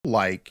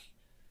like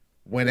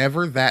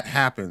whenever that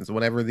happens,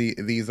 whenever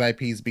these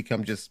IPs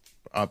become just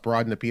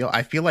broad and appeal,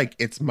 I feel like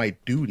it's my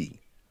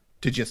duty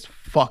to just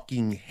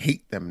fucking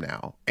hate them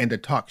now and to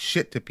talk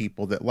shit to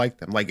people that like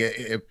them. Like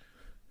if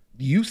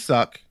you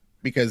suck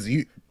because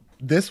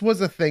this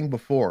was a thing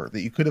before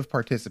that you could have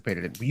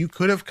participated in. You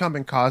could have come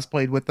and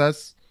cosplayed with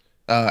us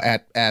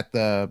at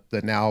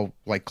the now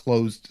like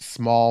closed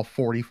small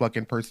 40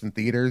 fucking person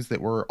theaters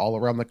that were all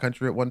around the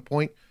country at one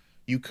point.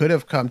 You could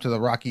have come to the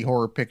Rocky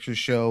Horror Picture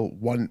Show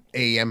 1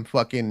 a.m.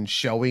 fucking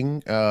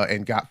showing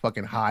and got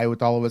fucking high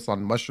with all of us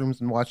on mushrooms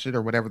and watched it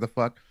or whatever the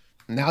fuck.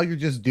 Now you're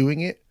just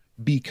doing it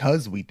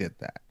because we did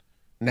that.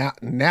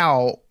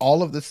 Now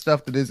all of the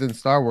stuff that is in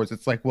Star Wars,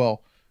 it's like,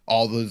 well,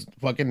 all those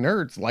fucking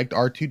nerds liked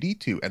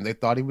R2D2 and they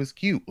thought he was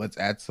cute. Let's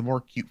add some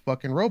more cute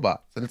fucking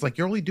robots. And it's like,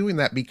 you're only doing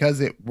that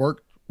because it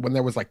worked when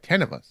there was like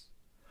 10 of us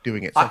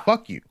doing it. So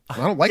fuck you. I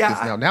don't like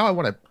this now. Now I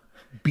want to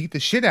beat the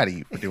shit out of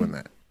you for doing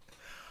that.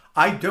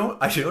 I don't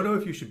know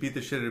if you should beat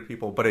the shit out of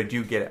people, but I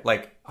do get it.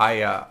 Like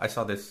I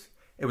saw this,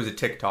 it was a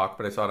TikTok,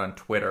 but I saw it on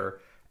Twitter,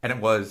 and it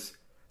was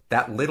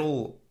that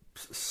little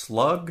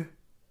slug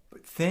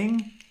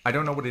thing. I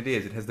don't know what it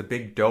is. It has the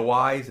big doe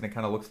eyes and it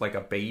kind of looks like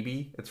a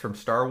baby. It's from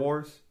Star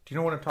Wars. Do you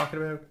know what I'm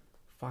talking about?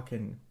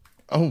 Fucking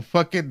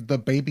fucking the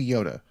Baby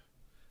Yoda.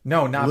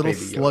 No, not little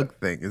Baby slug Yoda.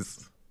 thing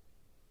is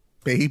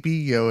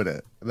Baby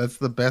Yoda. That's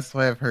the best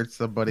way I've heard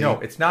somebody. No,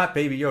 it's not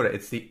Baby Yoda.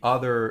 It's the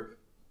other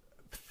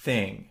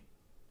thing.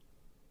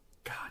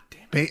 God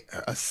damn it.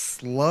 A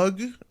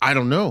slug? I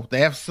don't know.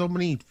 They have so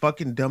many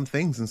fucking dumb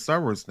things in Star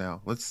Wars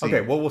now. Let's see.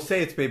 Okay, well, we'll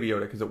say it's Baby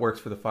Yoda because it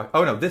works for the fuck.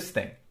 Oh no, this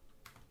thing.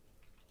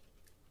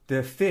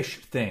 The fish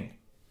thing.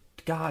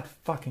 God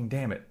fucking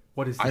damn it.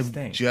 What is this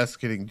thing? I'm just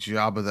getting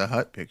Jabba the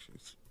Hutt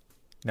pictures.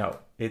 No,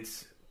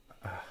 it's...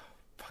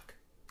 fuck.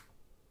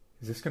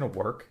 Is this going to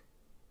work?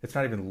 It's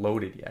not even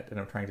loaded yet, and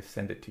I'm trying to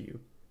send it to you.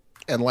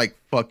 And like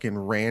fucking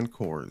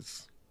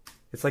Rancors.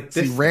 It's like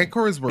this. See,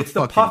 Rancors were it's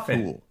the fucking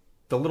puffin, cool.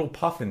 The little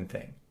puffin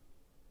thing.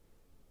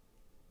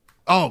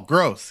 Oh,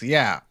 gross.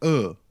 Yeah.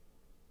 Ugh.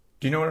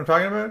 Do you know what I'm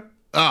talking about?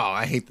 Oh,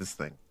 I hate this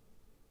thing.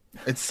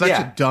 It's such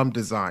a dumb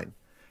design.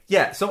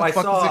 Yeah, so What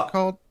the fuck is it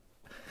called?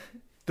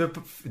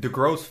 The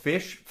gross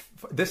fish.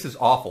 This is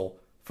awful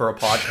for a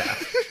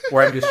podcast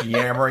where I'm just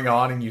yammering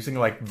on and using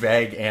like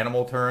vague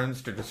animal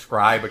terms to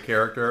describe a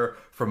character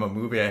from a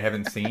movie I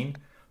haven't seen.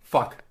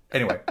 Fuck.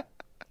 Anyway,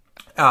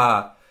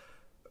 I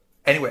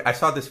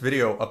saw this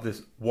video of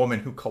this woman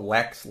who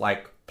collects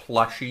like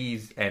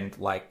plushies and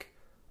like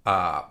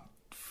not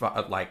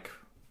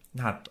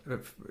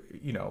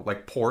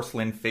like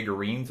porcelain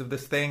figurines of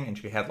this thing, and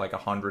she had like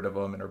 100 of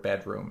them in her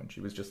bedroom, and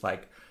she was just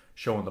like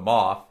showing them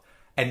off.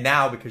 And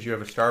now, because you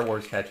have a Star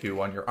Wars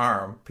tattoo on your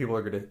arm,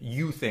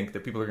 you think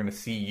that people are gonna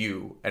see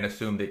you and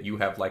assume that you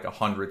have like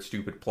 100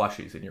 stupid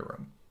plushies in your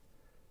room.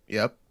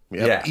 Yep.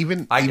 Yeah,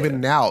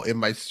 even now in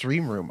my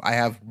stream room, I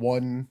have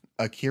one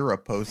Akira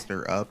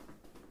poster up,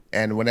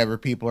 and whenever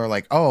people are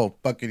like, "Oh,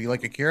 fucking, you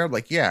like Akira?" I'm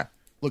like, "Yeah,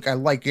 look, I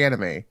like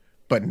anime,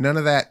 but none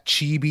of that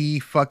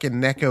chibi fucking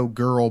Neko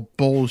girl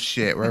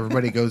bullshit where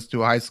everybody goes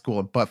to high school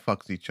and butt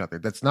fucks each other.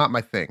 That's not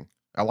my thing.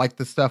 I like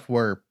the stuff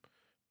where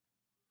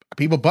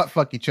people butt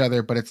fuck each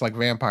other, but it's like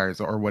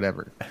vampires or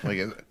whatever." Like,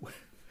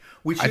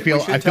 I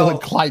feel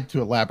inclined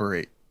to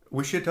elaborate.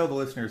 We should tell the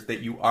listeners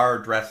that you are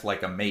dressed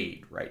like a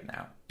maid right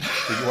now.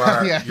 So you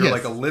are you're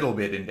like a little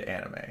bit into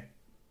anime.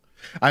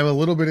 I'm a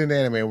little bit into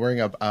anime. I'm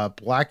wearing a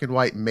black and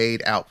white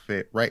maid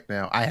outfit right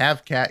now. I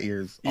have cat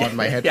ears on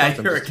my headphones.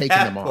 I'm just taking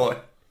them off.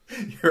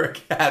 You're a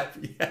cat.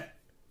 Yeah.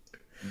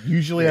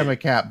 Usually I'm a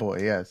cat boy,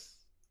 yes.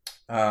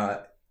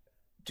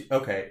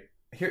 Okay.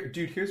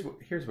 Here's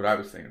what I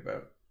was thinking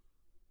about.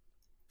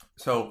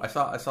 So I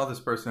saw this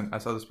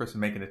person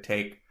making a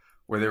take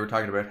where they were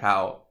talking about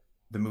how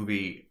the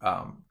movie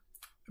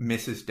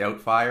Mrs.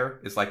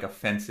 Doubtfire is like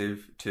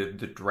offensive to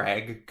the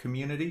drag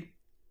community.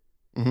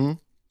 Mm-hmm.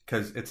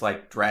 Because it's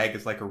like drag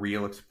is like a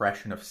real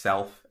expression of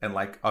self, and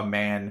like a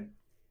man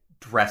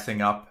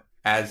dressing up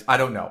as, I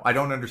don't know. I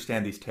don't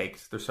understand these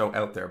takes. They're so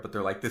out there, but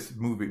they're like, this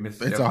movie, Mrs.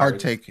 Doubtfire. It's a hard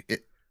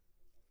take.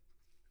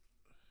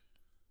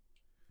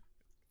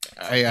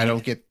 I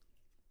don't get.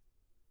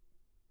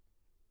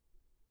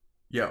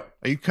 Yo.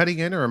 Are you cutting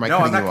in or am I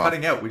cutting you off? No, I'm not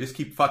cutting out. We just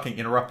keep fucking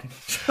interrupting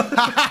each other.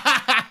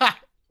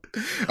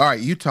 All right,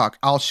 you talk.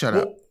 I'll shut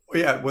up.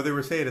 Yeah, well, they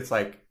were saying it's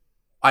like,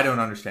 I don't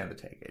understand the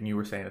take. And you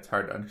were saying it's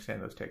hard to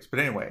understand those takes. But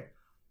anyway,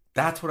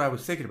 that's what I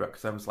was thinking about.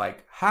 Because I was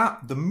like,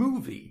 the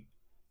movie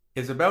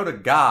is about a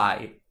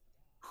guy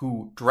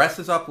who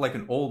dresses up like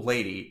an old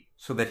lady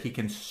so that he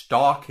can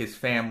stalk his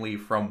family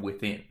from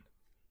within.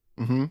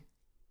 Mm-hmm.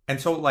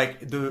 And so,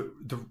 like,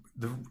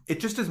 it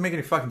just doesn't make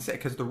any fucking sense.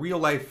 Because the real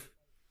life,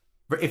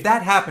 if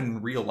that happened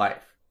in real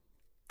life,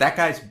 that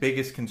guy's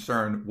biggest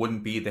concern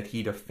wouldn't be that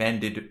he'd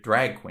offended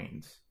drag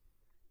queens.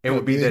 It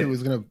would be that he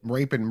was going to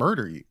rape and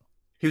murder you.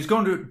 He was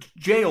going to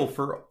jail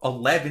for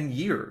 11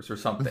 years or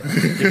something.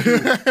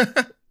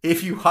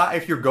 If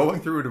you're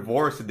going through a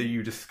divorce and then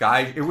you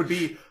disguise, it would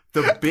be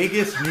the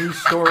biggest news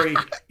story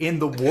in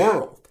the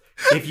world.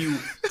 if you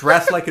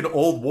dress like an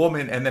old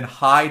woman and then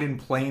hide in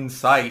plain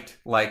sight,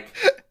 like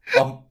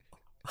um,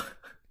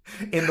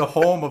 in the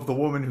home of the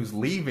woman who's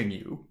leaving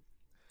you,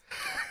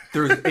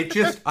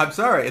 I'm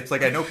sorry, it's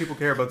like I know people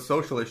care about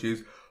social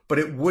issues, but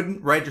it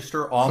wouldn't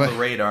register on the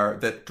radar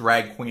that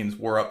drag queens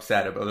were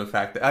upset about the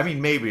fact that, I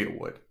mean, maybe it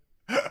would.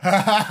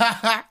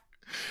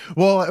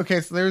 Well, okay,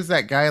 so there's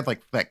that guy,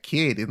 like that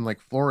kid in like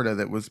Florida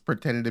that was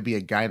pretending to be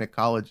a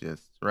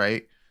gynecologist,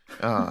 right?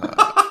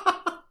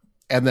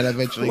 And then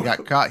eventually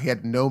got caught. He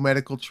had no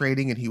medical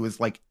training and he was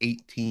like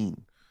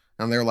 18.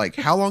 And they're like,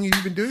 how long have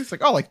you been doing this?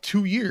 Like, oh, like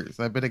 2 years.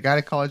 I've been a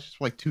gynecologist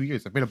for like 2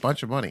 years. I've made a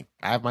bunch of money.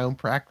 I have my own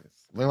practice.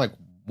 And they're like,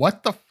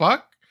 what the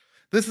fuck?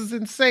 This is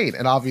insane.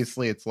 And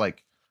obviously it's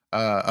like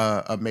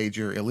a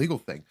major illegal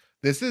thing.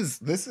 This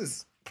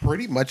is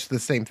pretty much the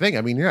same thing.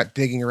 I mean, you're not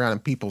digging around in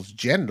people's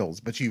genitals,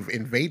 but you've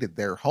invaded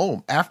their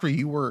home after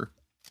you were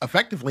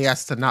effectively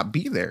asked to not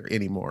be there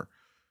anymore.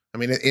 I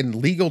mean, in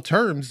legal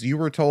terms, you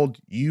were told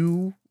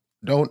you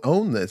don't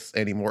own this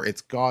anymore.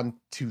 It's gone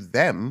to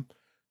them.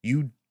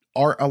 You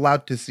are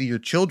allowed to see your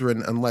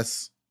children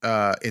unless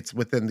it's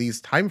within these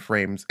time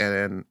frames,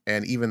 and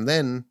even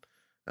then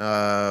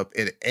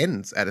it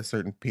ends at a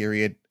certain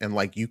period, and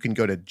like you can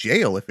go to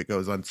jail if it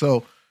goes on.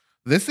 So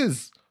this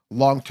is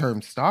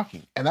long-term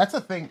stalking, and that's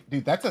a thing,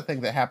 dude. That's a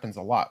thing that happens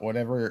a lot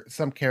whenever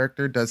some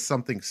character does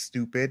something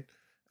stupid,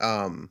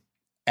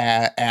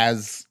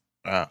 as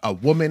a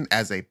woman,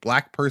 as a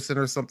black person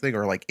or something,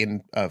 or like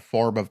in a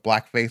form of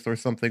blackface or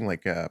something,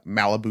 like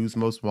Malibu's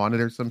Most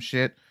Wanted or some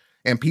shit,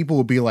 and people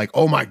will be like,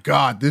 oh my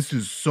god, this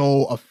is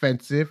so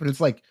offensive. And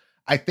it's like,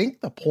 I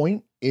think the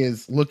point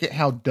is, look at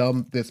how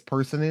dumb this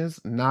person is,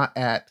 not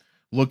at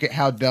look at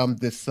how dumb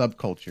this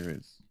subculture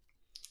is.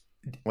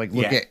 Like,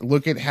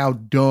 look at how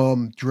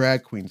dumb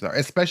drag queens are,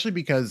 especially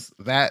because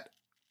that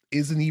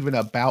isn't even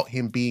about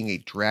him being a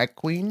drag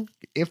queen.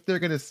 If they're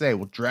gonna say,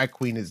 well, drag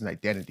queen is an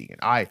identity, and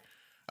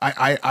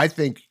I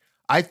think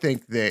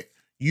that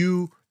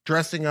you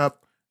dressing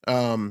up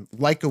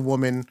like a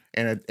woman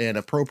and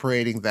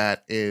appropriating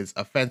that is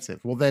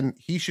offensive. Well, then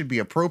he should be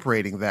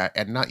appropriating that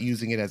and not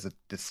using it as a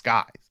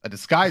disguise. A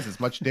disguise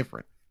is much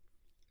different.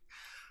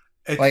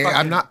 Like,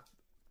 I'm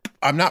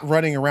not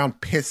running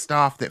around pissed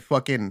off that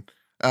fucking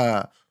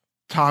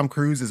Tom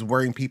Cruise is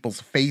wearing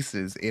people's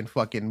faces in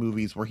fucking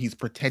movies where he's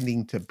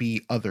pretending to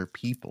be other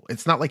people.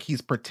 It's not like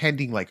he's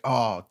pretending like,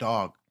 oh,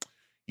 dog,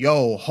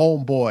 yo,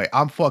 homeboy,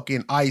 I'm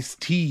fucking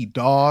Ice-T,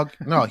 dog.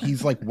 No,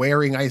 he's like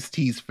wearing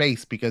Ice-T's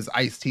face because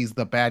Ice-T's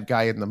the bad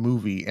guy in the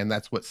movie, and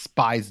that's what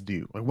spies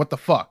do. Like, what the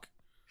fuck?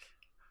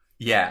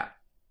 Yeah.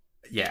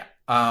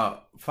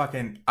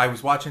 Fucking, I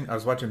was watching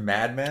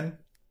Mad Men.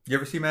 You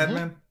ever see Mad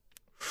Men?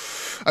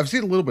 I've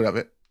seen a little bit of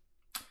it.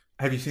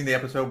 Have you seen the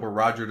episode where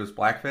Roger does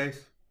blackface?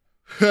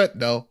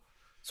 No.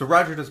 So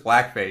Roger does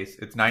blackface.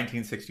 It's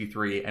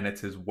 1963, and it's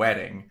his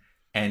wedding.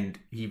 And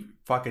he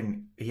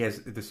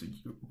has this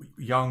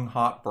young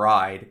hot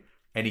bride,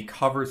 and he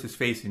covers his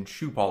face in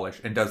shoe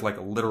polish and does like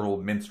a literal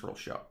minstrel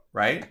show,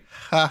 right?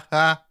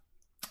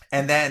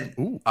 And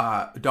then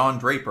Don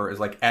Draper is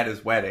like at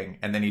his wedding,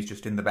 and then he's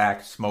just in the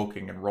back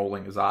smoking and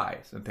rolling his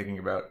eyes and thinking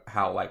about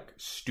how like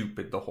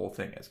stupid the whole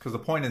thing is. Because the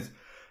point is,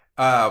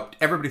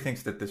 everybody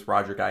thinks that this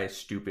Roger guy is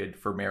stupid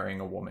for marrying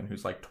a woman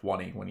who's like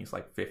 20 when he's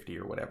like 50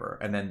 or whatever.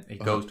 And then he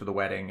goes to the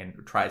wedding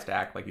and tries to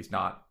act like he's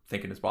not,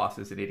 thinking his boss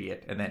is an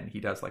idiot. And then he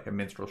does like a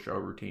minstrel show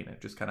routine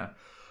and just kind of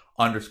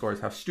underscores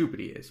how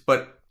stupid he is.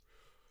 But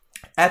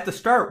at the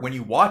start, when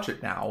you watch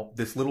it now,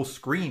 this little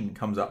screen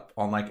comes up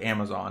on like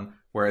Amazon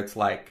where it's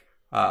like,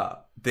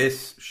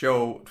 this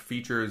show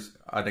features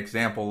an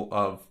example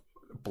of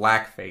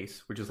blackface,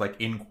 which is like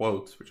in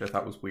quotes, which I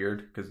thought was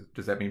weird, because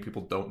does that mean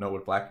people don't know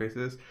what blackface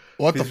is?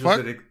 What the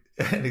fuck?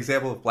 An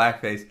example of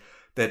blackface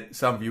that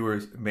some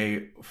viewers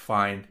may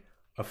find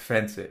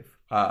offensive.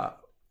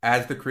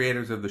 As the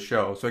creators of the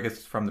show, so I guess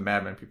it's from the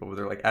Mad Men people, where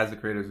they're like, as the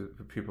creators of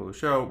the people of the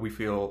show, we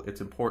feel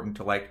it's important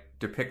to like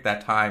depict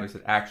that time as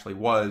it actually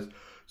was.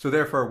 So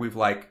therefore, we've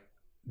like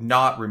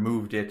not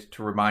removed it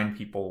to remind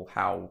people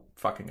how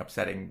fucking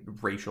upsetting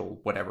racial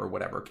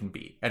whatever can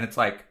be. And it's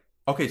like,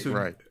 okay, so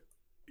right.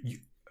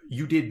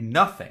 You did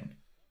nothing,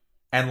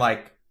 and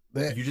like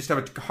you just have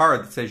a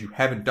card that says you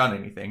haven't done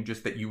anything,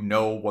 just that you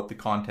know what the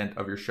content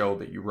of your show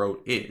that you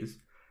wrote is,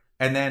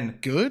 and then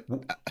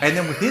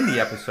within the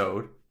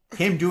episode,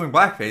 him doing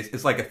blackface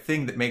is like a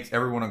thing that makes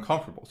everyone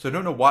uncomfortable. So I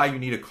don't know why you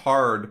need a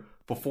card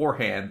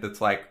beforehand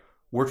that's like,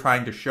 we're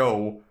trying to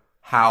show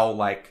how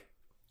like,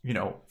 you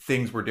know,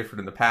 things were different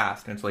in the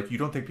past. And it's like, you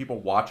don't think people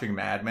watching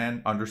Mad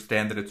Men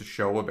understand that it's a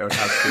show about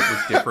how shit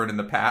was different in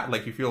the past?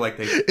 Like, you feel like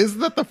they...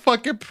 Isn't that the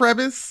fucking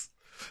premise?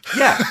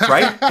 Yeah,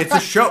 right? It's a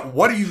show.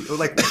 What are you,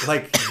 like,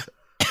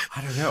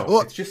 I don't know.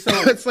 Well, it's just so...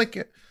 It's like,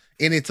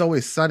 and It's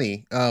Always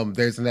Sunny,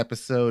 there's an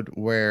episode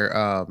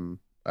where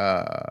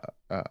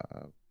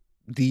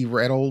Dee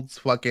Reynolds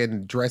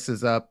fucking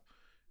dresses up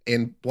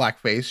in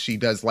blackface. She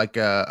does like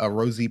a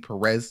Rosie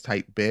Perez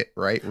type bit,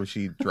 right? Where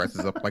she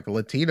dresses up like a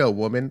Latino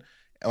woman,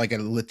 like a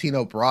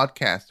Latino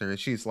broadcaster. And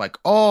she's like,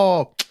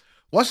 oh,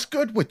 what's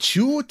good with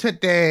you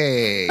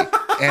today?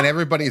 And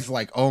everybody's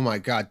like, oh my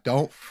God,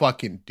 don't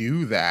fucking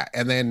do that.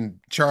 And then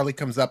Charlie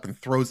comes up and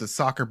throws a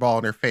soccer ball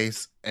in her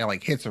face and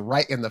like hits her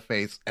right in the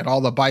face. And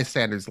all the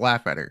bystanders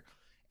laugh at her.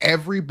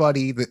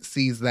 Everybody that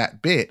sees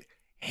that bit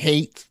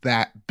hates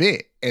that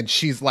bit. And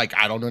she's like,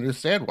 I don't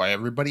understand why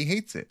everybody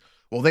hates it.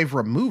 Well, they've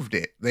removed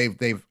it.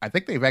 I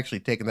think they've actually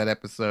taken that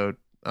episode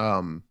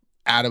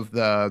out of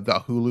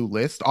the Hulu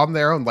list on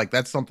their own. Like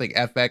that's something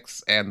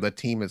FX and the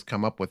team has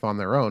come up with on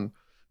their own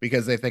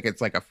because they think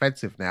it's like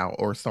offensive now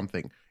or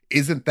something.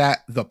 Isn't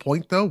that the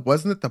point though?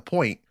 Wasn't it the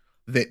point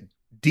that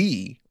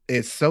Dee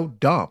is so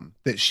dumb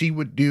that she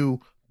would do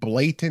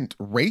blatant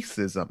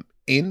racism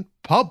in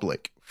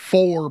public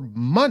for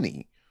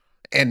money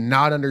and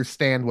not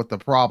understand what the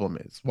problem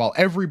is, while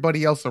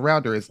everybody else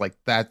around her is like,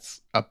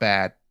 that's a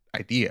bad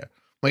idea.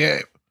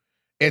 Like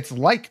it's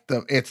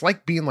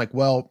like being like,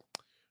 well,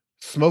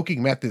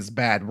 smoking meth is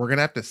bad. We're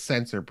gonna have to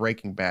censor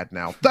Breaking Bad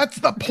now. That's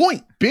the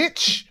point,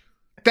 bitch.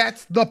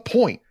 That's the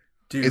point.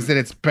 Dude, is that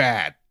it's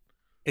bad.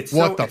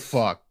 What the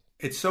fuck?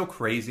 It's so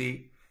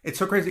crazy. It's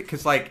so crazy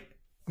because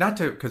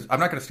because I'm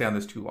not gonna stay on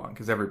this too long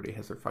because everybody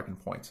has their fucking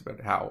points about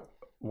how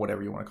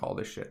whatever you want to call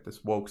this shit,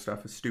 this woke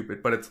stuff is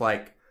stupid. But it's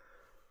like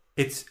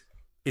it's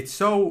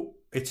so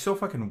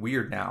fucking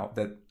weird now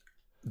that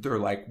they're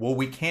like, well,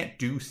 we can't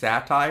do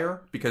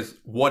satire because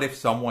what if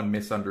someone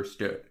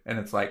misunderstood? And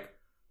it's like,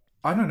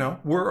 I don't know.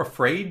 We're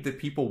afraid that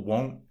people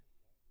won't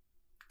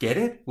get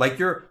it. Like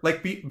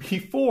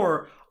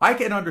before, I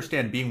can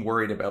understand being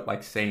worried about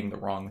like saying the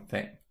wrong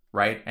thing,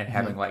 right? And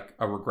having like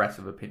a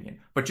regressive opinion,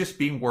 but just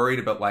being worried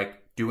about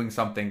like doing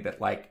something that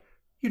like,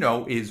 you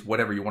know, is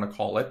whatever you want to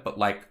call it, but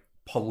like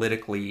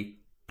politically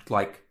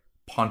like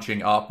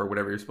punching up or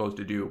whatever you're supposed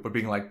to do, but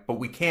being like, but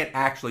we can't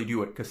actually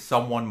do it because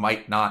someone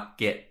might not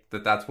get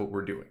that that's what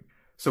we're doing.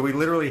 So we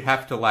literally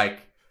have to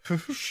like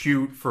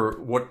shoot for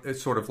what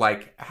is sort of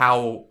like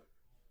how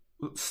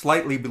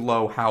slightly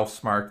below how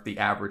smart the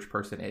average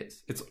person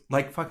is. It's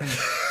like fucking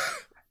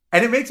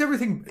and it makes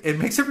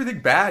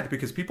everything bad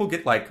because people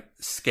get like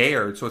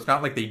scared. So it's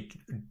not like they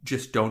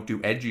just don't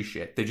do edgy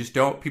shit.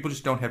 People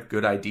just don't have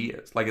good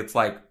ideas. Like it's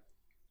like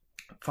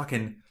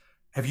fucking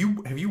have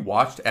you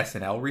watched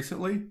SNL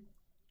recently?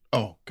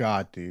 Oh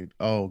God, dude.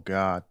 Oh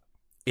God.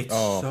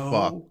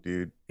 Fuck,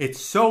 dude.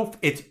 It's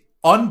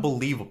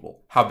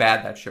unbelievable how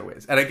bad that show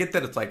is. And I get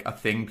that it's like a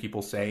thing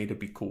people say to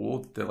be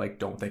cool, that like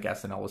don't think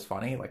SNL is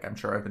funny. Like I'm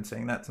sure I've been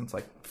saying that since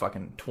like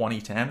fucking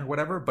 2010 or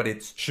whatever, but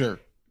it's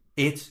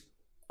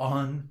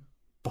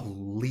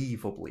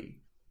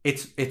unbelievably.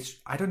 It's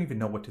I don't even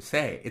know what to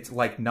say. It's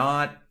like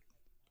not.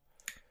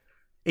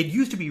 It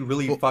used to be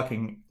really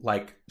fucking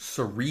like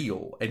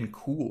surreal and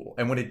cool,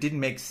 and when it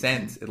didn't make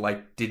sense, it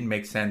like didn't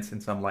make sense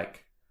in some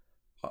like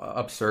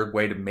absurd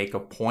way to make a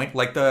point.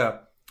 Like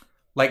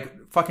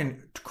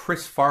fucking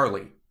Chris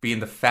Farley being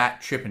the fat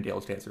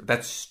Chippendales dancer.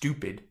 That's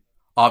stupid,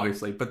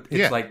 obviously, but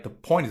it's like the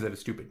point is that it's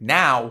stupid.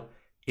 Now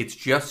it's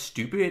just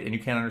stupid, and you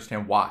can't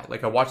understand why.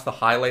 Like I watched the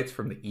highlights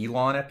from the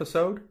Elon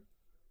episode,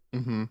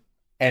 and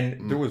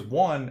there was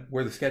one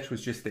where the sketch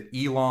was just that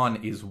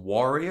Elon is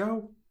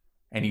Wario.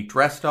 And he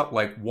dressed up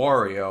like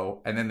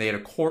Wario, and then they had a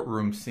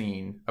courtroom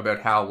scene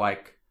about how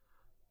like,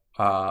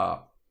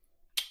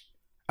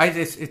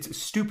 it's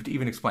stupid to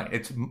even explain.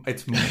 It's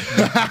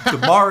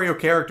the Mario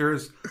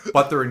characters,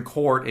 but they're in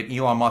court, and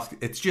Elon Musk.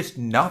 It's just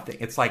nothing.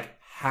 It's like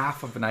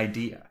half of an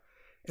idea.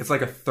 It's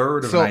like a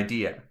third of an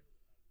idea.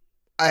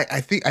 I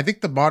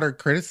think the modern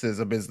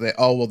criticism is that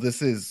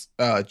this is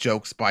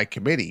jokes by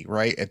committee,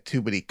 right? And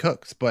too many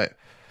cooks, but.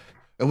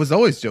 It was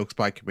always jokes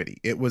by committee.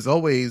 It was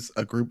always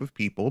a group of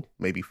people,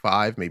 maybe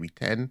 5, maybe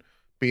 10,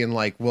 being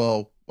like,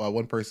 well,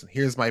 one person,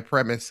 here's my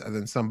premise, and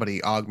then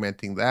somebody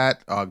augmenting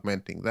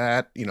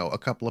that, you know, a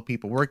couple of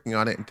people working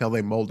on it until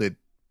they molded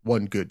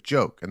one good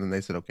joke, and then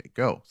they said, okay,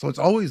 go. So it's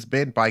always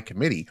been by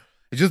committee.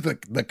 It's just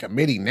the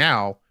committee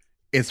now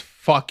is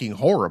fucking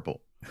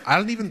horrible. I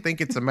don't even think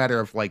it's a matter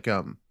of like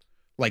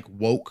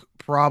woke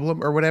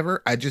problem or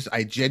whatever. I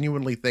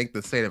genuinely think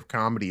the state of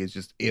comedy is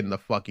just in the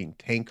fucking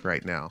tank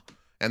right now.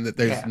 And that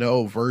there's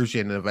no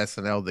version of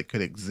SNL that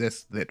could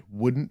exist that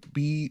wouldn't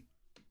be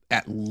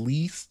at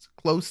least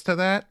close to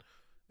that.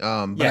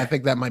 But I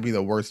think that might be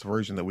the worst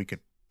version that we could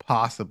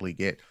possibly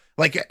get.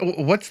 Like,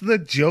 what's the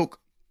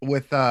joke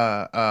with what's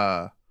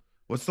the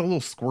little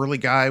squirrely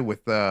guy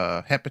with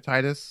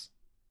hepatitis?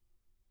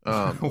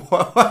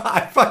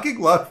 I fucking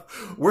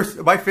love.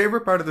 My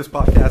favorite part of this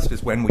podcast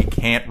is when we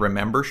can't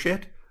remember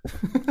shit,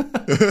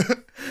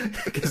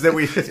 because then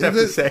we just have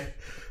to say.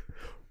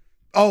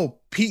 Oh,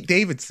 Pete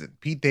Davidson.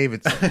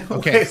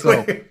 Okay,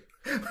 wait.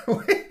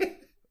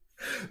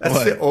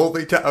 That's the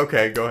only time.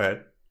 Okay, go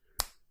ahead.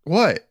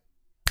 What?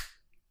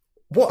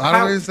 Well, I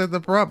don't understand the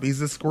problem.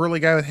 He's a squirrely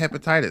guy with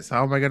hepatitis.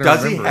 How am I going to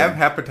remember Does he have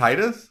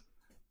hepatitis?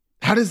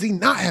 How does he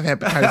not have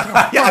hepatitis?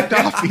 How fucked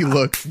off he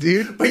looks,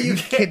 dude. But you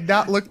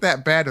cannot look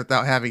that bad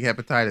without having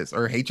hepatitis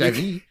or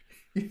HIV.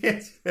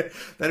 Yes.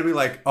 That'd be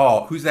like,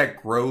 oh, who's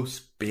that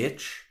gross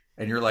bitch?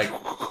 And you're like,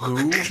 who?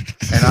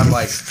 And I'm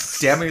like,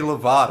 Demi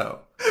Lovato.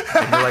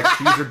 And you're like,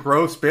 she's a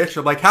gross bitch.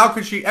 I'm like, how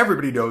could she?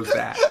 Everybody knows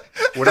that.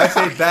 When I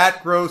say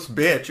that gross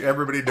bitch,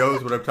 everybody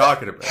knows what I'm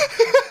talking about.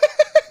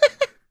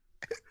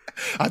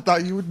 I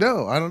thought you would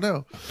know. I don't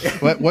know.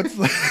 But what's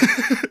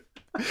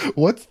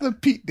what's the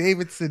Pete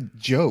Davidson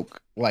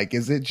joke? Like,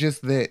 is it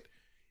just that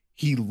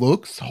he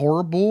looks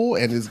horrible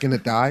and is gonna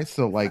die?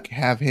 So like,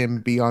 have him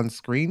be on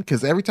screen?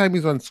 Because every time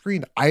he's on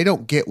screen, I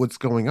don't get what's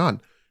going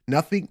on.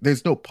 Nothing.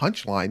 There's no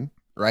punchline,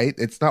 right?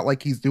 It's not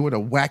like he's doing a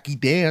wacky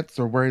dance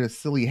or wearing a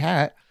silly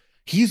hat.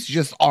 He's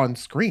just on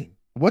screen.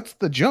 What's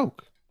the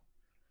joke?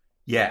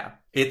 Yeah,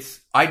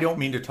 I don't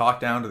mean to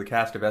talk down to the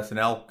cast of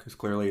SNL because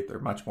clearly they're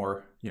much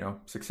more,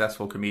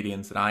 successful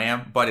comedians than I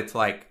am. But it's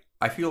like,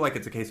 I feel like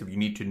it's a case of you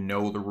need to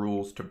know the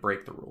rules to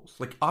break the rules.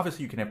 Like,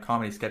 obviously you can have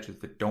comedy sketches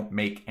that don't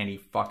make any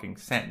fucking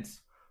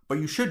sense, but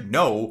you should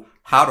know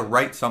how to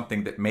write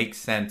something that makes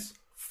sense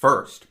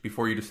first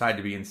before you decide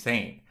to be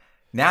insane.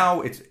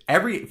 Now it's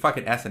every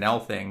fucking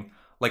SNL thing.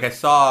 Like I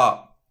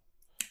saw,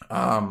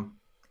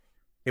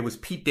 it was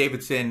Pete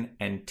Davidson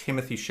and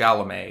Timothy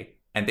Chalamet,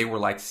 and they were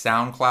like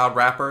SoundCloud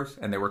rappers,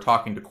 and they were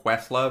talking to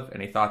Questlove,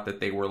 and he thought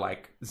that they were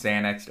like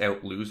Xanaxed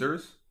out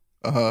losers.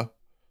 Uh-huh.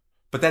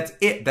 But that's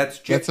it.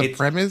 That's a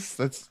premise.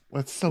 That's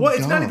so. Well, dumb.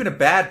 It's not even a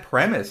bad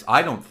premise.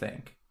 I don't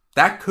think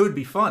that could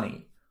be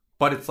funny,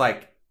 but it's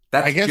like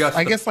that's.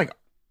 I guess like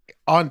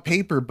on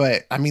paper,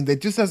 but I mean,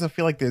 it just doesn't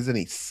feel like there's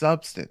any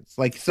substance.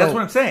 Like, so that's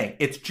what I'm saying.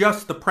 It's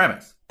just the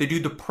premise. They do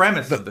the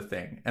premise of the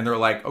thing, and they're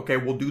like, okay,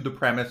 we'll do the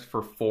premise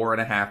for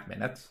 4.5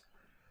 minutes,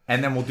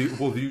 and then we'll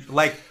do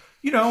like,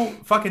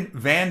 fucking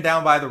Van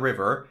Down by the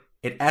River.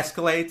 It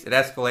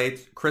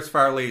escalates. Chris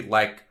Farley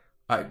like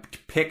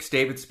picks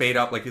David Spade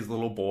up like his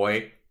little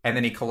boy, and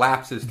then he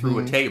collapses through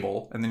a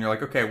table, and then you're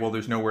like, okay, well,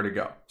 there's nowhere to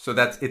go. So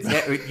it's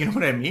you know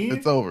what I mean?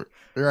 It's over.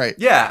 Right.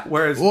 Yeah.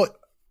 Whereas,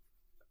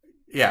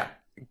 yeah.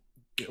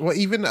 Well,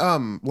 even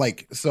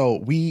like, so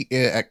we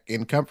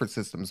in Comfort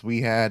Systems,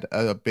 we had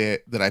a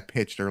bit that I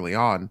pitched early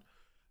on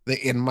that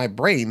in my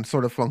brain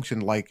sort of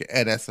functioned like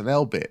an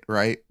SNL bit,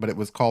 right? But it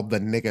was called the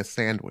nigga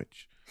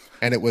sandwich,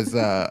 and it was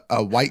a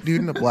white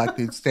dude and a black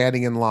dude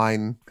standing in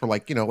line for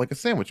like like a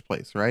sandwich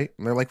place, right?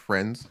 And they're like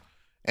friends,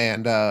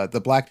 and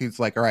the black dude's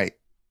like, all right,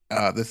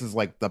 this is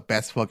like the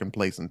best fucking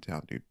place in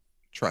town, dude.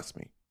 Trust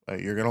me,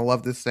 you're gonna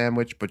love this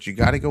sandwich, but you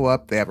got to go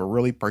up. They have a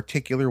really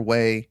particular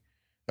way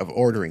of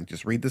ordering.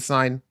 Just read the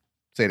sign,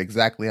 say it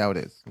exactly how it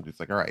is. I'm just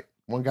like, all right.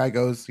 One guy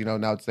goes,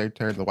 now it's their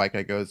turn. The white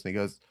guy goes,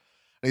 and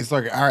he's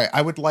like, all right,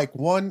 I would like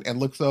one, and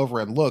looks over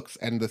and looks,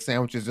 and the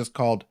sandwich is just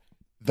called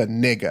the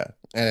nigga,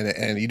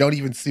 and you don't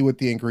even see what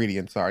the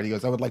ingredients are. And he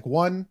goes, I would like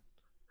one.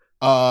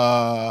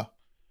 I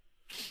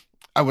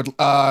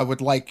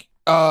would like,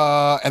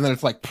 and then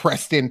it's like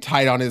pressed in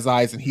tight on his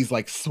eyes, and he's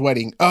like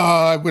sweating.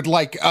 I would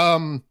like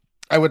one.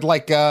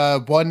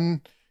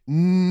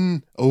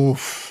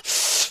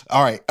 Oof.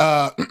 All right.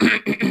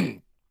 I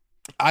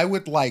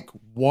would like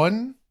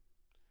one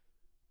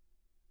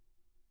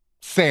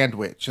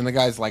sandwich. And the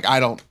guy's like, I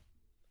don't,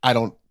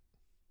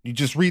 you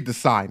just read the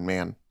sign,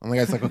 man. And the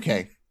guy's like,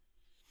 okay.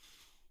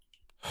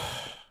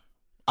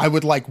 I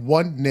would like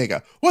one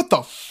nigga. What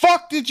the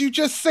fuck did you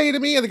just say to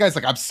me? And the guy's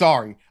like, I'm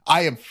sorry.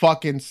 I am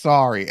fucking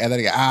sorry. And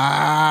then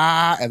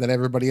and then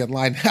everybody in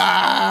line,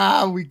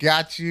 we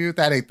got you.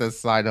 That ain't the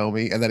sign,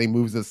 homie. And then he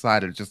moves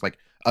aside, and it's just like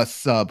a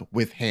sub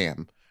with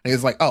ham. And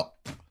he's like, oh,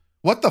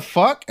 what the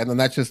fuck? And then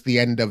that's just the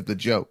end of the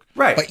joke.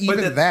 Right. But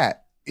even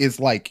that is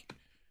like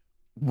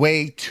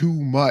way too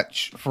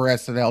much for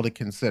SNL to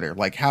consider.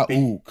 Like,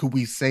 could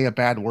we say a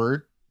bad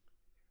word?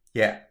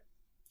 Yeah.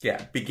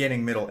 Yeah.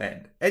 Beginning, middle,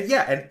 end. And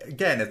yeah, and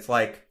again, it's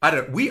like,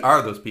 we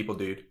are those people,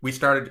 dude. We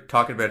started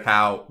talking about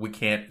how we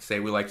can't say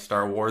we like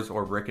Star Wars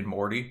or Rick and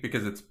Morty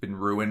because it's been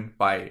ruined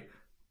by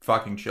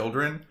fucking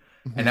children.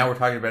 Mm-hmm. And now we're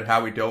talking about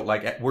how we don't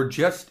like it.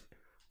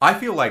 I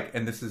feel like,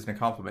 and this isn't a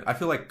compliment, I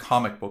feel like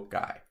comic book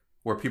guy,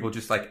 where people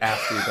just like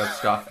ask me about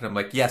stuff, and I'm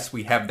like, yes,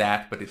 we have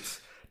that, but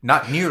it's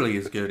not nearly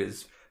as good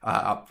as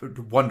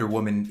Wonder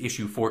Woman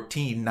issue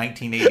 14,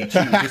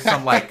 1982. Just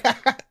some like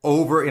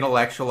over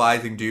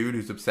intellectualizing dude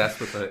who's obsessed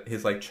with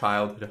his like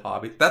childhood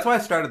hobby. That's why I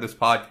started this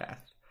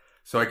podcast,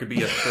 so I could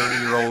be a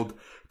 30-year-old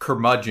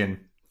curmudgeon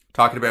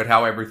talking about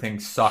how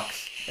everything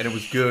sucks and it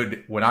was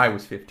good when I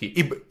was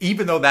 15,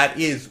 even though that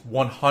is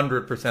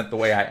 100% the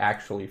way I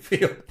actually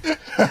feel.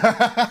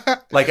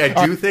 Like,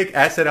 I do think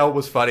SNL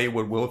was funny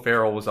when Will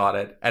Ferrell was on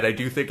it, and I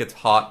do think it's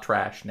hot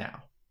trash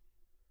now.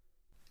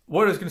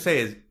 What I was going to say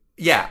is,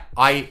 yeah,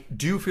 I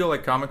do feel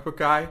like comic book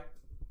guy,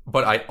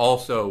 but I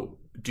also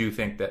do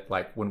think that,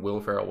 like, when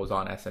Will Ferrell was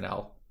on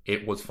SNL,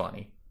 it was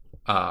funny.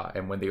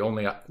 And when the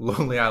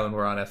Lonely Island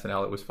were on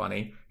SNL, it was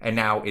funny. And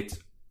now it's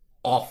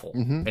awful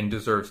and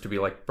deserves to be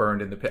like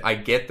burned in the pit. I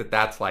get that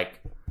that's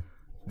like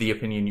the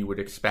opinion you would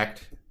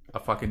expect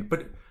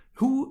but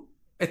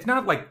it's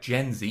not like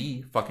Gen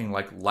Z fucking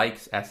like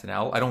likes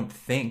SNL. I don't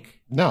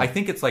think. No. I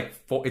think it's like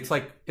it's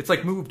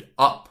like moved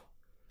up.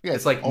 Yeah,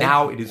 it's like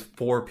now it is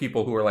for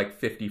people who are like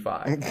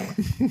 55.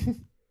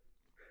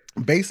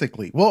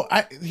 Basically. Well,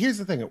 here's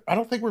the thing. I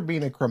don't think we're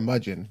being a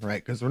curmudgeon,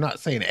 right? Because we're not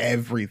saying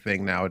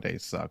everything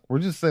nowadays suck. We're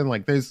just saying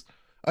like there's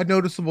a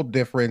noticeable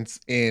difference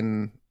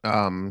in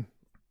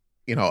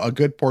a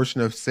good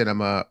portion of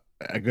cinema,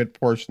 a good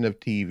portion of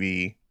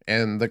TV,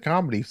 and the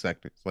comedy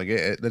sectors. Like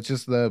that's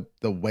just the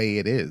way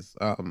it is.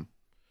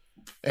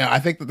 Yeah, I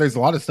think that there's a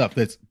lot of stuff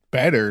that's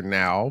better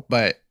now,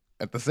 but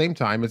at the same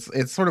time,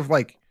 it's sort of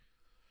like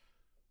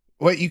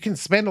well, you can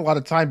spend a lot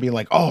of time being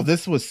like, "Oh,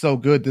 this was so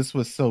good,"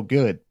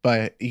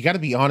 but you got to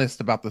be honest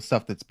about the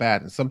stuff that's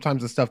bad. And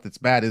sometimes the stuff that's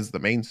bad is the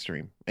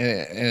mainstream.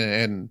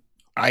 And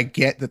I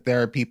get that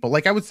there are people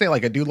like I would say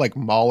like a dude like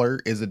Mahler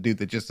is a dude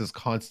that just is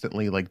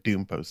constantly like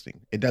doom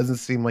posting. It doesn't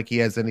seem like he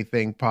has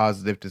anything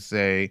positive to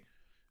say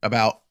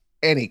about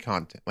any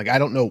content. Like I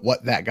don't know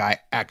what that guy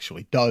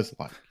actually does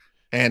like,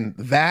 and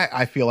that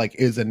I feel like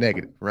is a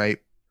negative, right?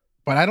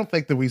 But I don't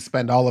think that we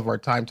spend all of our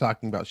time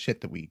talking about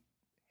shit that we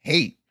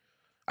hate.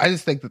 I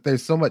just think that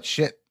there's so much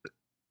shit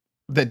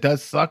that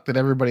does suck that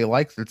everybody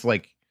likes. It's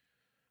like,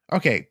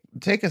 okay,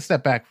 take a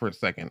step back for a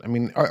second. I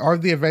mean, are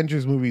the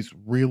Avengers movies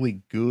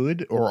really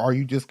good, or are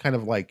you just kind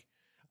of like,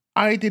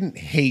 I didn't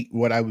hate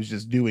what I was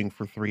just doing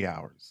for 3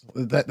 hours?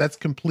 That's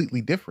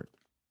completely different,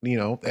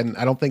 And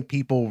I don't think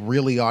people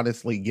really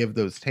honestly give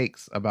those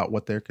takes about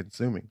what they're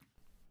consuming.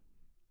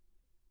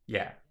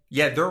 Yeah,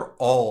 yeah, they're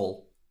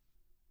all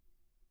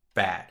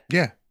bad.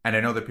 Yeah. And I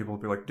know that people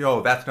will be like,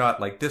 "Yo, that's not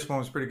like this one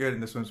was pretty good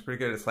and this one's pretty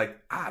good." It's like,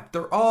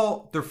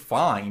 they're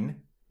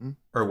fine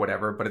or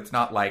whatever, but it's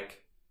not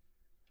like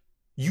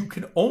you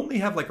can only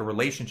have like a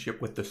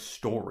relationship with the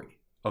story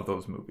of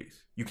those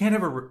movies. You can't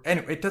have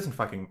and it doesn't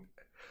fucking.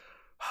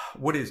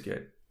 What is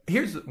good?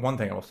 Here's one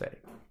thing I will say: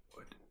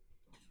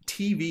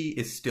 TV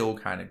is still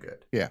kind of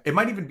good. Yeah, it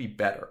might even be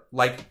better.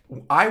 Like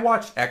I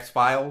watched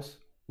X-Files,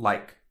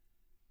 like,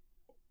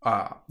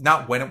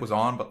 not when it was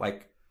on, but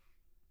like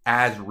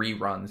as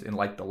reruns in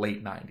like the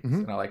late 90s,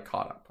 and I like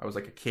caught up. I was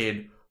like a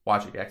kid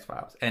watching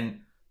X-Files, and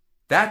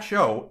that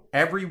show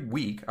every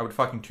week I would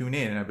fucking tune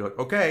in and I'd be like,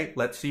 okay,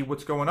 let's see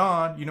what's going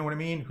on. You know what I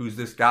mean? Who's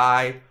this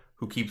guy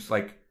who keeps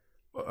like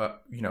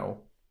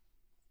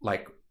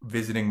like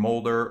visiting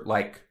Mulder,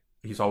 like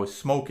he's always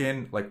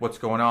smoking, like what's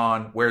going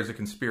on? Where's the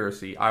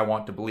conspiracy? I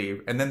want to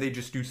believe. And then they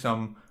just do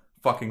some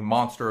fucking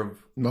monster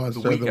of the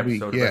week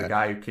episode where the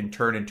guy can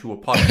turn into a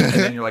puppet, and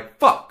then you're like,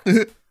 fuck.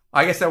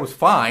 I guess that was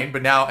fine,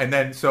 but now and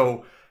then,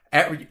 so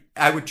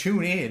I would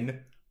tune in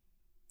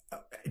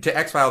to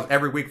X-Files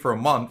every week for a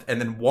month,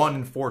 and then 1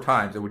 in 4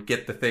 times I would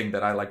get the thing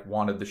that I like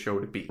wanted the show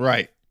to be.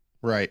 Right.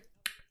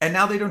 And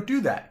now they don't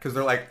do that because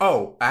they're like,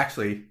 oh,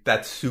 actually,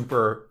 that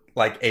super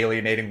like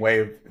alienating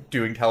way of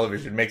doing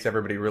television makes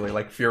everybody really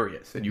like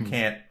furious, and you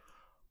can't.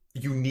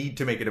 You need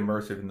to make it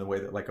immersive in the way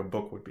that like a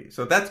book would be.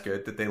 So that's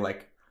good that they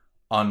like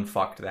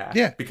unfucked that.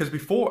 Yeah. Because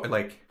before,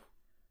 like,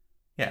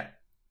 yeah.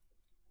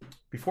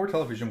 Before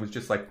television was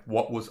just like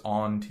what was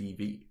on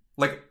TV.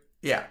 Like,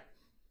 yeah.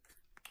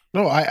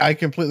 No, I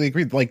completely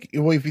agree. Like,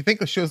 well, if you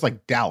think of shows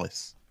like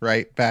Dallas,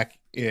 right, back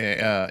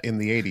in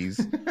the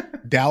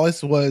 80s,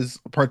 Dallas was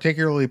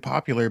particularly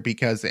popular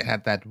because it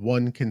had that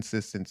one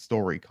consistent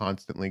story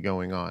constantly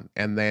going on.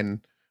 And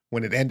then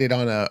when it ended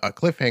on a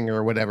cliffhanger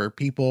or whatever,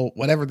 people,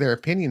 whatever their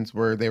opinions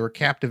were, they were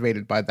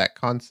captivated by that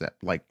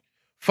concept. Like,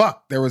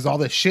 fuck, there was all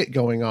this shit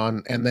going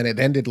on, and then it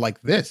ended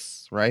like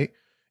this, right?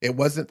 It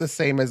wasn't the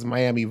same as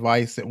Miami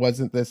Vice. It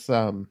wasn't this,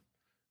 well,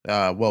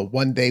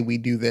 one day we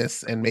do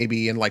this, and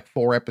maybe in like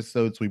 4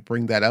 episodes, we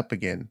bring that up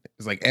again.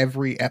 It's like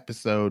every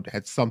episode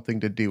had something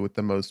to do with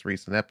the most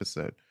recent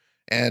episode.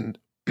 And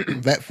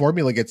that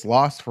formula gets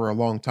lost for a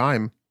long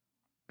time.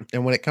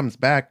 And when it comes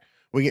back,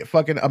 we get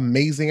fucking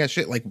amazing as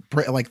shit. Like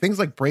things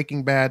like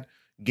Breaking Bad,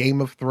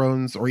 Game of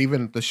Thrones, or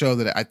even the show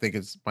that I think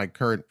is my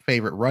current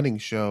favorite running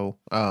show,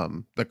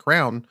 The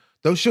Crown.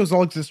 Those shows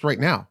all exist right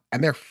now,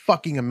 and they're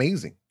fucking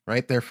amazing.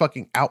 Right? They're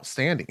fucking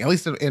outstanding, at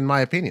least in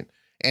my opinion.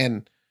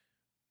 And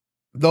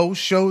those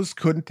shows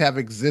couldn't have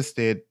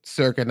existed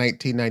circa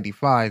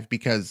 1995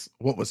 because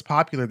what was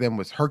popular then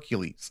was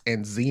Hercules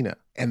and Xena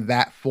and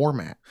that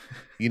format.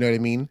 You know what I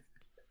mean?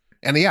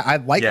 And yeah, I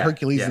like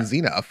Hercules and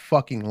Xena a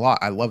fucking lot.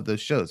 I love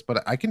those shows,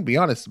 but I can be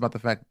honest about the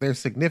fact that they're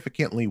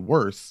significantly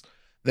worse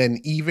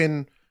than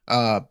even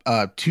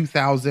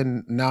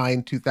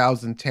 2009,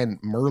 2010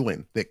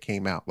 Merlin that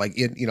came out. Like,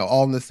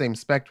 all in the same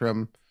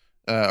spectrum.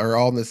 Or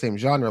all in the same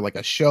genre, like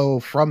a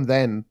show from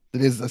then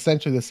that is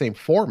essentially the same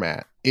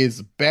format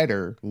is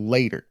better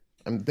later.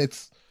 And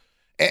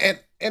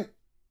and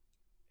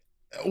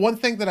one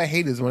thing that I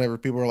hate is whenever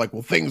people are like,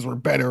 well, things were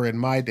better in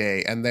my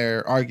day, and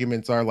their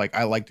arguments are like,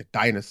 I liked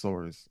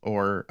dinosaurs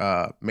or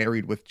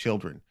Married with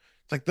Children.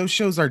 It's like those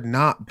shows are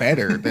not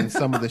better than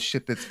some of the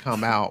shit that's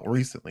come out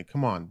recently.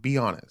 Come on, be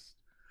honest.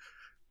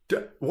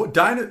 What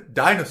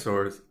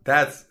dinosaurs?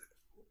 That's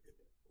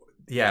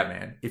yeah,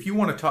 man. If you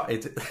want to talk,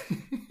 it's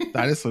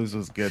Dinosaurs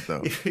was good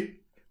though.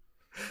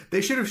 They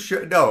should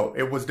have no.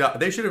 It was not.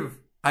 They should have.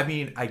 I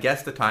mean, I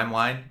guess the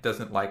timeline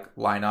doesn't like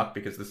line up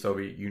because the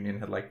Soviet Union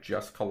had like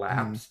just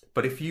collapsed.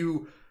 But if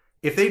you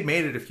if they'd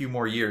made it a few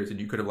more years and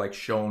you could have like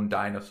shown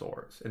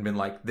dinosaurs and been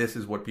like, this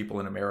is what people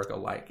in America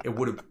like, it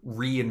would have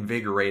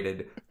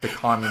reinvigorated the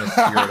communist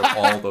spirit of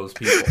all those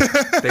people.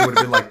 They would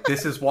have been like,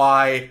 this is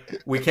why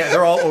we can't,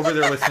 they're all over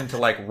there listening to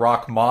like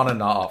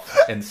Rachmaninoff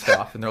and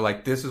stuff. And they're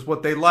like, this is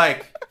what they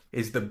like,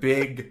 is the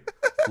big,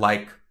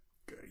 like,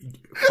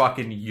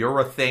 fucking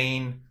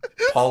urethane,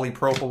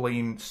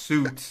 polypropylene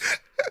suits.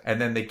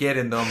 And then they get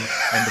in them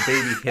and the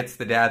baby hits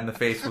the dad in the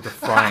face with a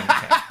frying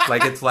pan.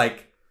 Like, it's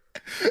like,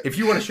 if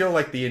you want to show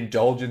like the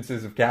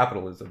indulgences of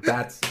capitalism,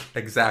 that's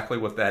exactly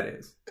what that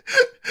is.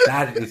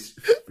 That is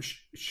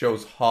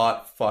shows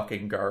hot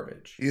fucking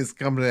garbage. Yes,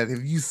 comrade.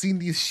 Have you seen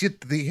this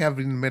shit they have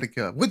in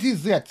America? What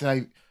is that?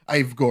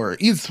 I've got.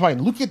 It's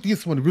fine. Look at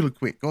this one real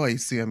quick. Oh, I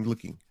see. I'm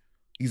looking.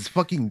 He's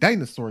fucking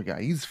dinosaur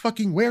guy. He's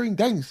fucking wearing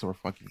dinosaur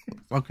fucking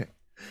clothes. Okay,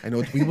 I know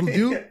what we will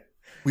do.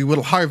 We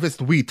will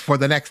harvest wheat for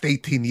the next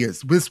 18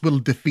 years. This will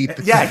defeat.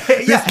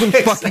 This will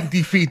fucking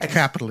defeat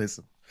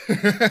capitalism.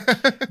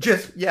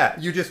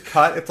 You just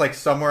cut. It's like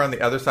somewhere on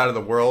the other side of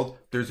the world,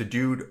 there's a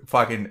dude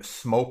fucking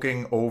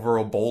smoking over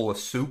a bowl of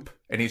soup,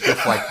 and he's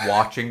just like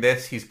watching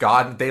this.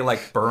 They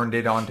like burned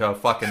it onto a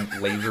fucking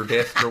laser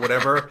disc or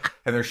whatever,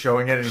 and they're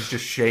showing it, and he's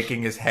just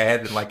shaking his head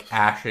and like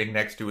ashing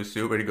next to his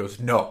soup, and he goes,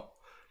 no.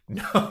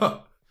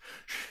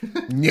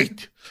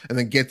 Neat. And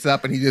then gets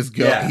up and he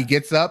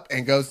gets up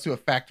and goes to a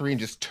factory and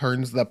just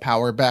turns the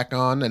power back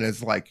on and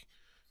is like,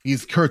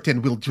 his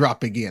curtain will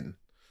drop again.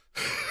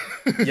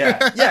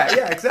 Yeah,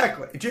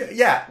 exactly.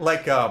 Yeah,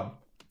 like,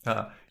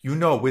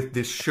 with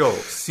this show,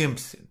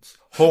 Simpsons,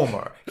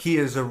 Homer, he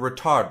is a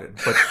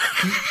retarded, but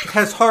he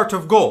has heart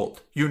of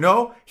gold,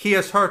 He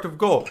has heart of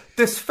gold.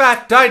 This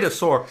fat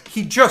dinosaur,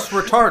 he just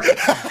retarded.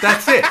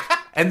 That's it.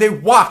 And they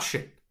watch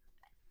it.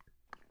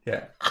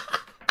 Yeah.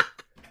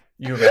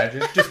 You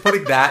imagine? Just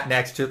putting that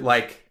next to,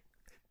 like,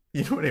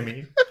 you know what I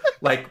mean?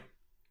 Like,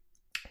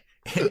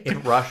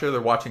 in Russia, they're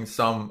watching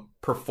some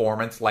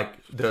performance, like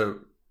the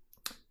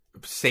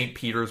St.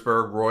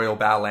 Petersburg Royal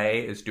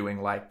Ballet is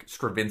doing like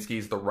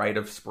Stravinsky's The Rite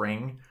of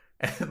Spring,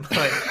 and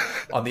like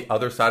on the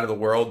other side of the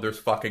world there's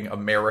fucking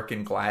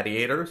American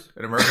Gladiators,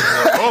 and Americans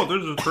are like, oh,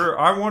 this is true.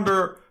 I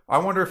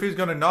wonder if he's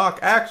gonna knock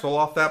Axel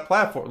off that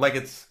platform. Like,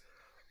 it's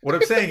what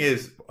I'm saying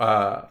is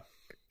I'm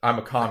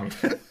a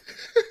communist.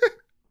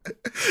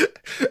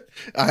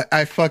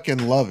 I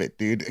fucking love it,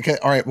 dude. Okay,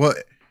 all right, well,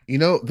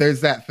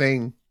 there's that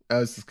thing.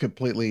 This is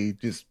completely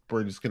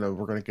we're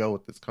gonna go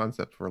with this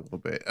concept for a little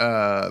bit.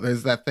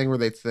 There's that thing where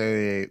they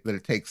say that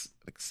it takes an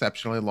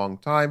exceptionally long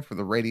time for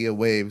the radio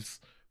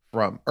waves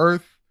from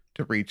Earth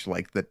to reach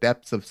like the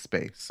depths of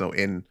space. So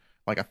in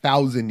like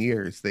 1,000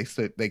 years, they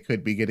said they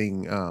could be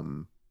getting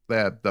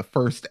the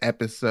first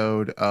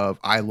episode of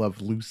I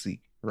Love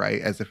Lucy,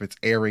 right? As if it's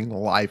airing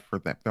live for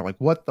them. They're like,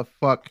 what the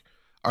fuck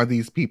are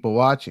these people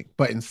watching?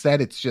 But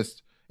instead,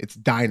 it's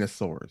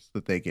dinosaurs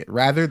that they get,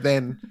 rather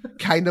than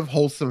kind of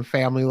wholesome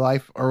family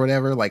life or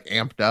whatever, like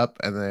amped up,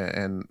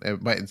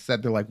 but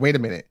instead they're like, wait a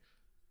minute,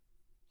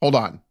 hold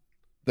on,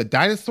 the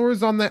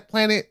dinosaurs on that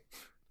planet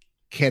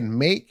can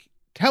make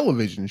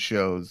television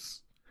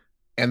shows,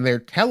 and their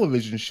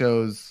television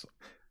shows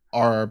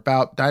are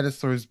about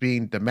dinosaurs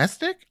being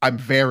domestic. I'm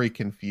very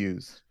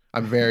confused.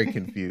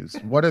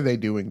 What are they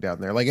doing down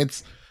there? Like,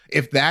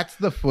 if that's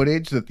the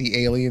footage that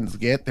the aliens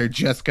get, they're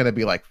just going to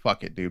be like,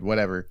 fuck it, dude,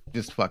 whatever.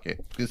 Just fuck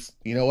it. Just,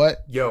 you know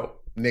what? Yo.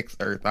 Nick's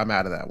Earth. I'm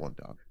out of that one,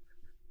 dog.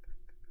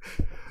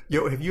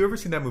 Yo, have you ever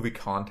seen that movie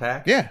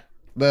Contact? Yeah.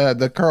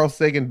 The Carl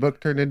Sagan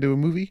book turned into a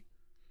movie?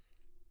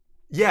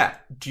 Yeah.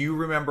 Do you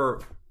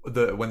remember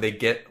when they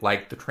get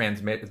like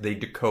they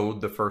decode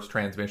the first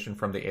transmission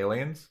from the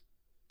aliens?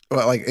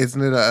 Well, like,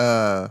 isn't it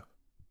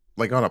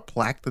like on a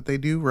plaque that they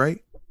do,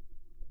 right?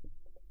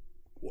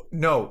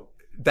 No.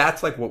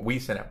 That's like what we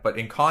sent out, but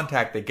in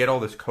Contact they get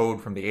all this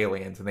code from the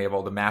aliens, and they have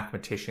all the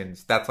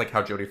mathematicians. That's like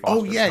how Jodie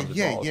Foster comes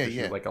involved.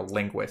 She's like a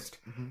linguist,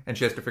 and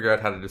she has to figure out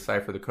how to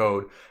decipher the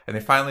code. And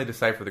they finally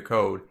decipher the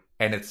code,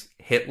 and it's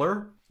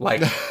Hitler,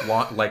 like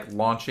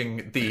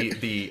launching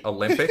the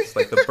Olympics,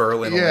 like the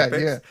Berlin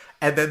Olympics. Yeah.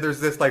 And then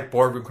there's this like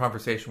boardroom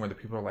conversation where the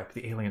people are like,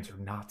 the aliens are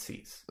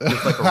Nazis.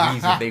 There's like a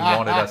reason they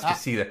wanted us to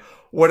see that.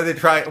 What are they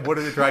trying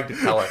to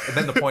tell us? And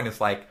then the point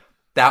is like,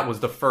 that was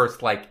the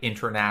first like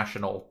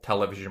international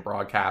television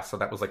broadcast, so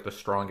that was like the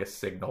strongest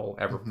signal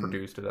ever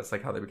produced, and that's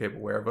like how they became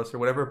aware of us or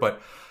whatever. But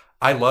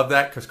I love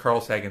that because Carl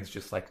Sagan's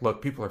just like,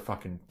 look, people are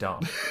fucking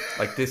dumb.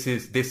 Like, this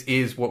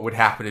is what would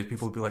happen is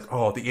people would be like,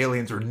 oh, the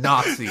aliens are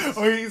Nazis.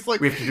 Or he's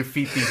like, we have to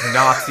defeat these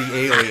Nazi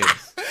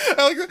aliens.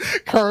 I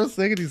like Carl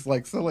Sagan. He's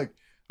like, so like,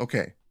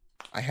 okay,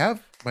 I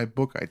have my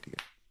book idea,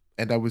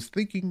 and I was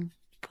thinking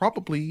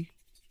probably,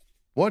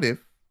 what if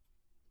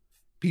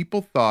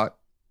people thought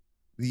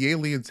the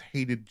aliens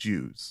hated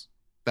Jews?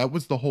 That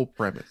was the whole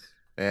premise.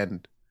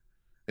 And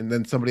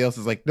then somebody else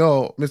is like,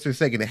 no, Mr.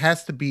 Sagan, it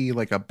has to be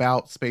like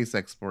about space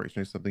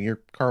exploration or something. You're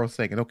Carl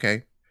Sagan.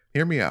 Okay,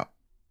 hear me out.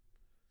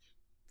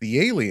 The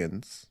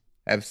aliens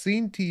have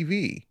seen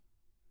TV,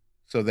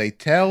 so they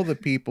tell the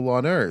people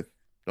on Earth,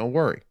 don't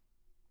worry,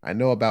 I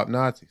know about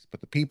Nazis,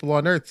 but the people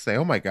on Earth say,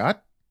 oh my God,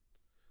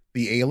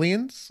 the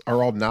aliens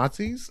are all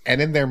Nazis,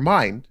 and in their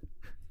mind,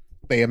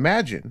 they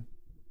imagine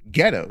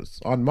ghettos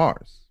on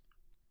Mars.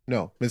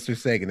 No, Mr.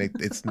 Sagan,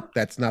 it's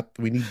that's not.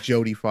 We need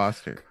Jodie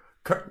Foster.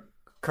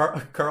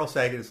 Carl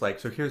Sagan is like,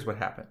 so here's what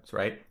happens,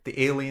 right?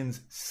 The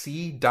aliens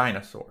see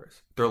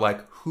dinosaurs. They're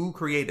like, who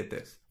created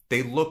this?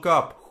 They look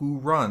up who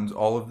runs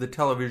all of the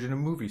television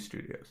and movie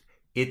studios.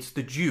 It's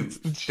the Jews.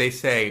 They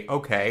say,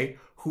 okay,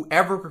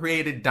 whoever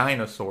created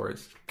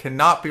dinosaurs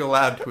cannot be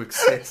allowed to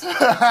exist.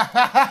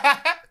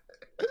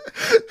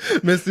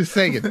 Mr.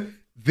 Sagan,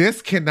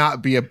 this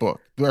cannot be a book,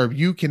 or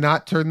you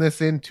cannot turn this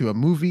into a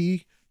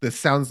movie. This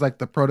sounds like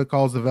the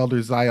Protocols of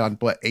Elder Zion,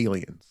 but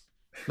aliens.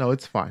 No,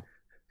 it's fine.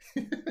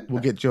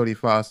 We'll get Jodie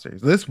Foster.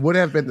 This would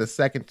have been the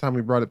second time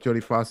we brought up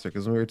Jodie Foster,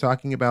 because when we were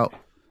talking about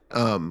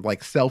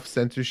like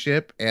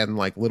self-censorship and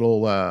like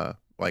little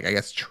like I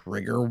guess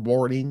trigger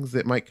warnings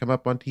that might come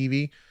up on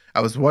TV, I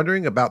was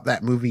wondering about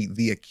that movie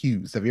The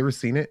Accused. Have you ever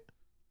seen it?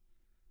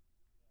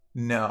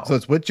 No. So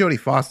it's with Jodie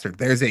Foster.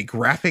 There's a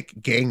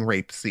graphic gang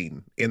rape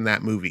scene in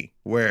that movie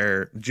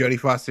where Jodie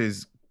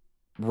Foster's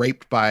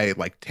raped by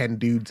like 10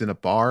 dudes in a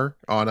bar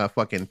on a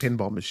fucking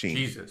pinball machine.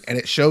 Jesus. And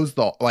it shows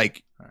the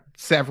like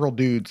several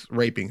dudes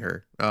raping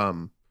her.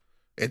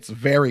 It's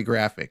very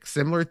graphic,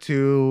 similar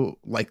to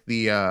like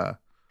the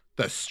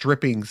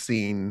stripping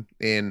scene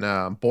in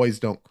Boys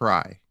Don't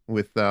Cry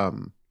with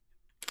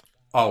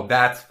oh,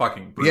 that's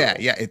fucking brutal.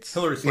 yeah, it's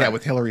Hilary Swank. Yeah,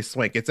 with Hilary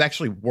Swank. It's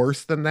actually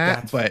worse than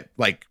that, but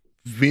like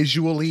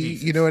visually,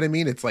 Jesus. You know what I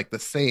mean? It's like the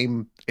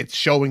same, it's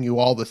showing you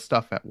all the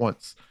stuff at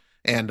once.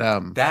 And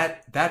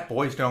that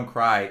Boys Don't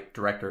Cry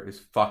director is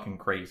fucking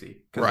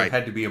crazy, because right. There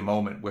had to be a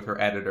moment with her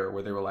editor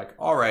where they were like,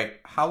 all right,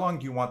 how long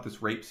do you want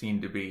this rape scene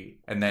to be?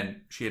 And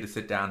then she had to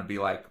sit down and be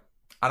like,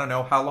 I don't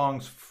know, how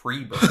long's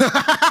Freebird?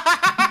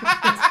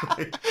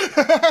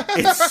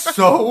 It's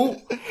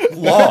so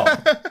long.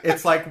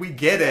 It's like, we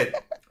get it.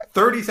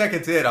 30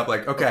 seconds in, I'm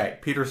like, okay,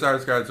 Peter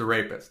Sarsgaard's a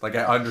rapist. Like,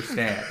 I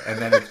understand. And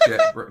then it's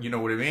just, you know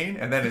what I mean?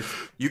 And then it's,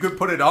 you could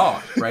put it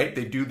on, right?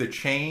 They do the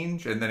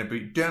change, and then it'd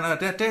be,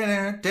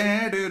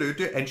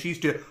 and she's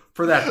just,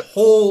 for that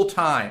whole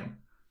time,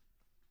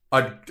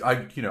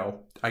 you know,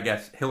 I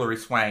guess Hilary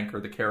Swank, or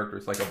the character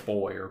is like a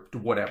boy or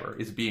whatever,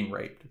 is being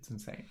raped. It's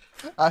insane.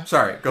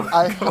 Sorry, go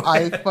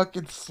I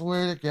fucking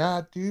swear to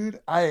God, dude.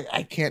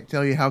 I can't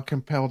tell you how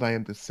compelled I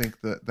am to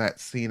sync that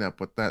scene up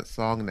with that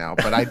song now,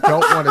 but I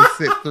don't want to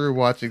sit through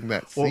watching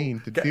that scene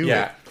to do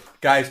it.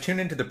 Guys, tune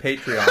into the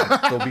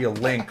Patreon. There'll be a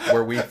link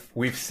where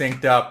we've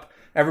synced up.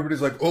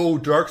 Everybody's like, oh,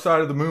 Dark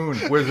Side of the Moon,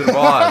 Wizard of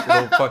Oz.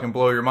 It'll fucking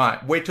blow your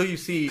mind. Wait till you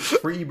see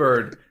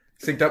Freebird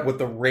synced up with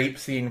the rape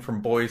scene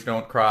from Boys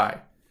Don't Cry.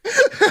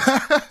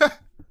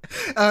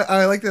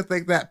 I like to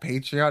think that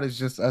Patreon is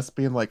just us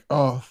being like,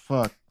 oh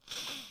fuck,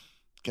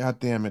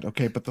 god damn it.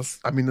 Okay, but the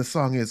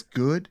song is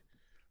good,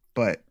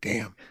 but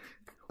damn.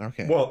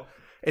 Okay. Well,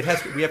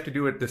 we have to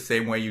do it the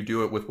same way you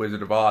do it with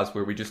Wizard of Oz,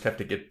 where we just have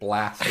to get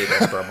blasted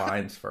out of our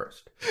minds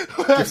first,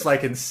 just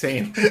like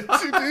insane. Dude,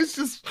 it's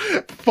just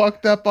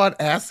fucked up on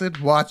acid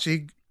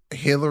watching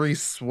Hilary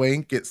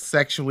Swank get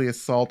sexually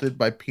assaulted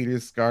by Peter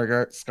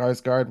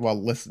Skarsgård while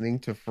listening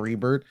to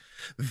Freebird.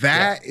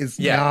 That is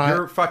not...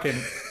 You're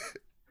fucking...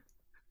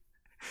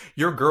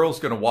 Your girl's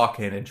gonna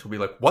walk in and she'll be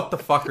like, what the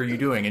fuck are you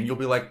doing? And you'll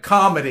be like,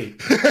 comedy.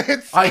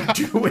 I'm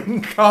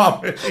doing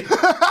comedy.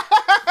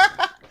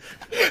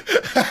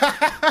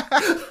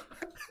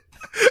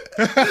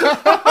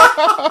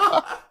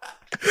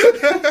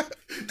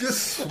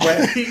 Just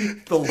sweaty,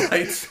 the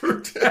lights are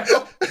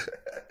down.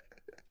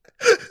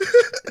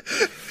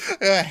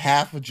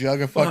 Half a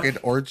jug of fucking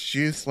orange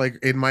juice like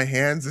in my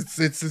hands.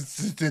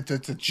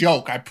 It's a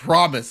joke, I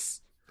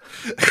promise.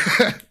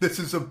 This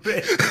is a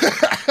bit.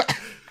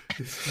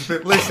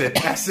 Listen,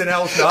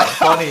 SNL's not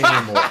funny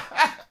anymore.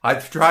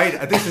 I've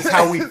tried. This is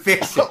how we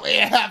fix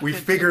it. We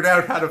figured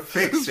out how to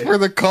fix it. For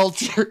the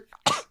culture.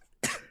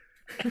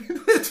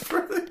 It's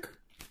for the.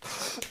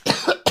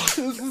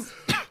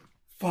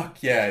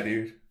 Fuck yeah,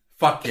 dude.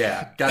 Fuck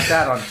yeah. Got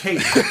that on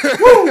tape.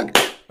 Woo!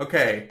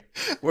 Okay.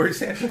 Where's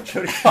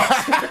Jodie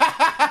Foster?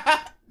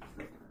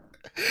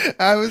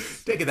 I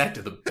was taking that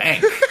to the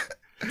bank.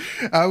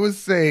 I was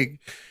saying,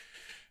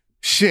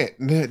 shit,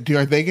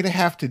 are they going to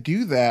have to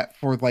do that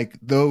for like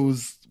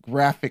those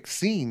graphic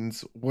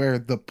scenes where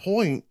the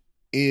point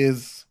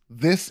is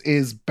this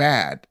is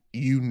bad?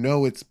 You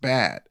know it's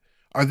bad.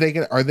 Are they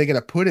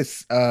gonna put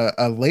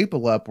a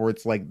label up where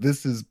it's like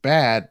this is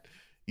bad?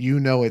 You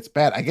know it's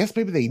bad. I guess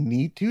maybe they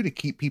need to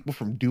keep people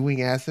from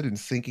doing acid and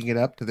syncing it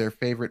up to their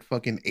favorite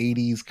fucking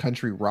 80s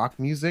country rock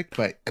music.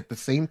 But at the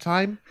same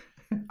time,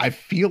 I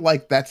feel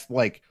like that's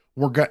like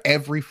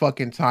every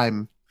fucking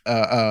time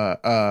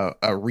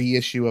a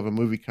reissue of a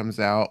movie comes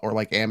out or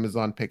like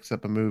Amazon picks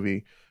up a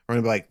movie, we're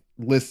gonna be like,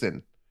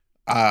 listen,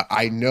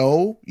 I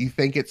know you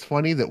think it's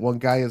funny that one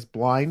guy is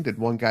blind and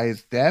one guy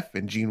is deaf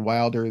and Gene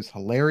Wilder is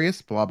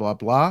hilarious, blah, blah,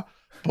 blah.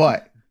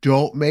 But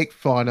don't make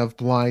fun of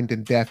blind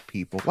and deaf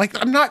people. Like,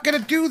 I'm not going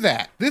to do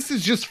that. This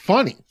is just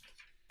funny.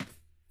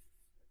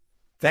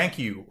 Thank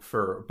you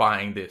for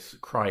buying this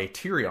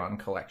Criterion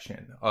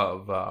collection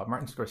of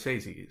Martin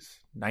Scorsese's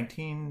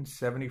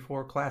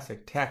 1974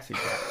 classic Taxi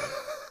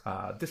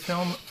Driver. This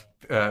film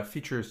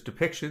features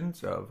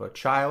depictions of a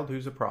child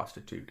who's a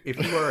prostitute.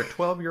 If you are a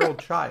 12-year-old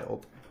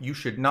child, you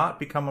should not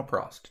become a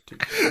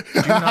prostitute.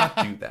 Do not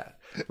do that.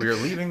 We are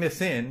leaving this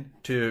in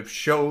to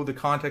show the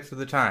context of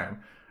the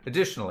time.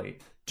 Additionally,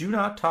 do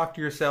not talk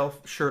to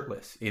yourself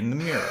shirtless in the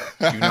mirror.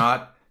 Do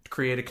not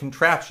create a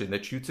contraption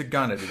that shoots a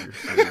gun at your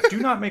sleeve. Do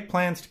not make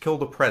plans to kill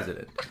the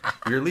president.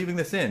 We are leaving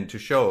this in to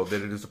show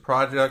that it is a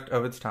product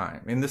of its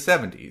time. In the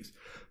 70s,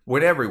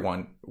 when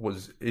everyone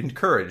was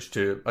encouraged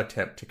to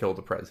attempt to kill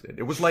the president.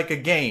 It was like a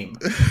game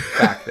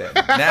back then.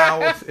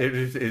 Now it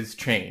is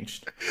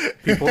changed.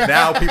 People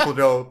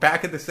know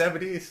back in the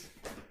 70s,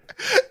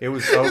 it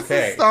was okay. It's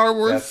the Star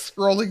Wars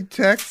scrolling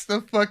text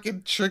of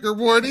fucking trigger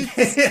warnings.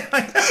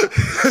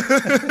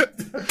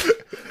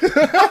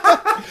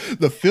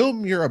 The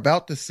film you're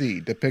about to see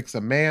depicts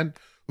a man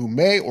who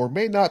may or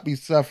may not be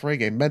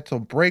suffering a mental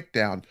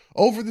breakdown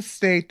over the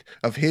state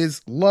of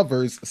his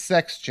lover's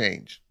sex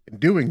change. In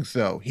doing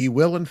so, he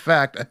will in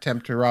fact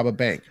attempt to rob a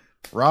bank.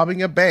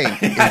 Robbing a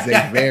bank is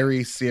a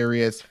very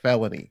serious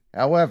felony.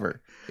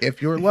 However,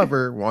 if your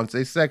lover wants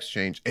a sex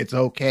change, it's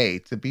okay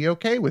to be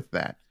okay with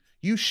that.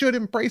 You should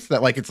embrace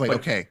that. Like, it's like,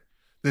 okay,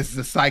 this is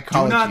a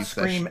psychology session. Do not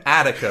scream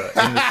Attica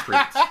in the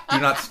streets. Do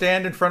not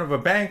stand in front of a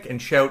bank and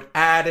shout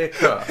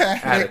Attica,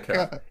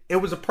 Attica. It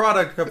was a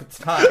product of its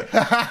time.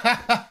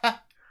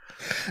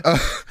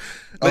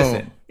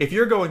 Listen, if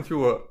you're going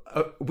through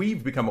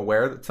we've become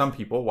aware that some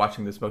people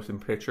watching this motion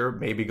picture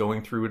may be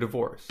going through a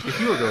divorce. If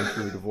you are going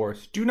through a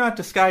divorce, do not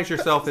disguise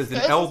yourself as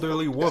an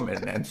elderly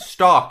woman and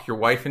stalk your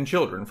wife and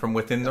children from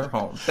within their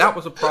home. That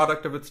was a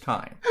product of its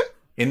time.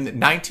 In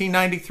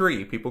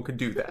 1993, people could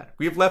do that.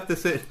 We have left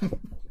this in.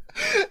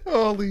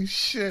 Holy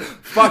shit.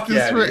 Fuck this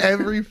yeah, for dude.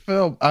 every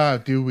film.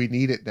 Dude, we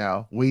need it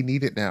now. We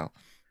need it now.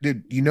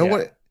 Dude, you know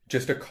what?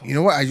 You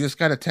know what? I just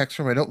got a text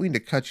from, I don't mean to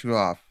cut you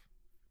off,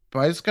 but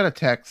I just got a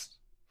text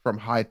from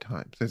High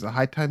Times. There's a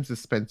High Times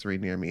dispensary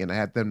near me, and I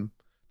had them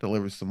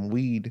deliver some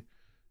weed.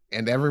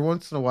 And every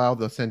once in a while,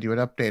 they'll send you an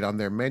update on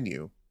their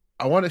menu.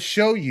 I want to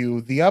show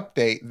you the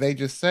update they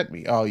just sent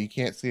me. Oh, you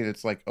can't see it.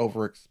 It's like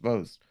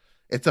overexposed.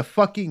 It's a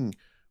fucking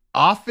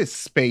Office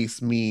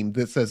Space meme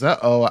that says,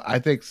 uh-oh, I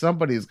think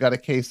somebody's got a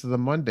case of the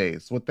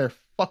Mondays with their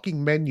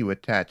fucking menu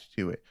attached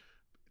to it.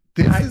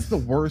 This is the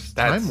worst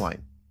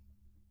timeline.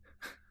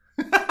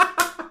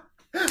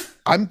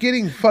 I'm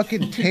getting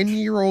fucking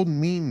 10-year-old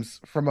memes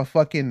from a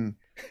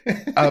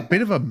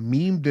bit of a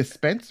meme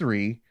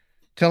dispensary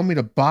telling me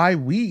to buy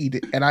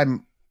weed,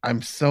 and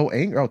I'm so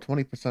angry. Oh,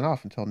 20%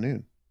 off until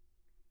noon.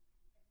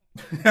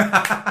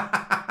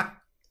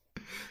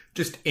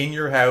 Just in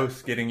your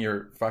house, getting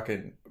your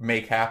fucking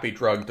make happy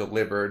drug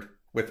delivered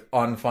with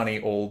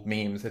unfunny old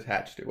memes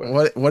attached to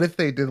it. What if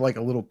they did like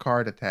a little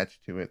card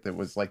attached to it that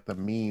was like the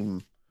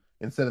meme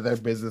instead of their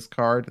business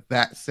card,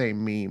 that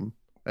same meme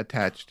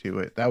attached to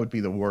it? That would be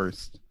the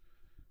worst.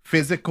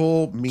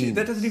 Physical meme. Dude,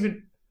 that doesn't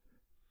even.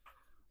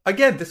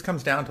 Again, this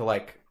comes down to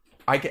like,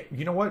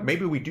 you know what?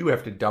 Maybe we do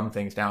have to dumb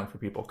things down for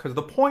people, because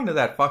the point of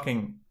that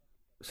fucking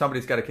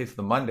somebody's got a case of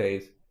the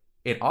Mondays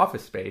in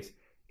Office Space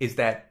is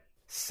that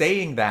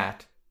saying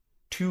that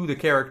to the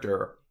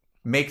character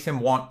makes him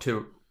want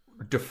to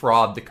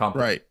defraud the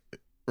company.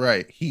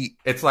 Right.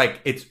 It's like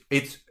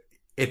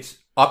it's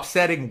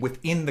upsetting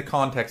within the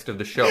context of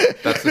the show.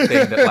 That's the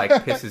thing that like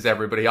pisses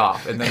everybody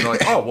off. And then they're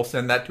like, oh, we'll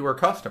send that to our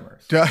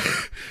customers.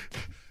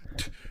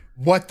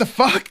 What the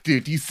fuck,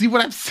 dude? Do you see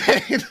what I'm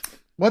saying?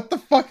 What the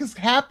fuck is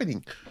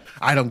happening?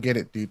 I don't get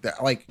it, dude.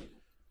 That, like,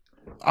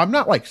 I'm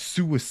not like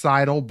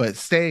suicidal, but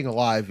staying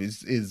alive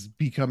is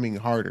becoming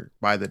harder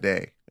by the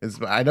day.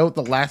 I know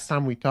the last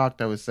time we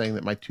talked, I was saying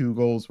that my two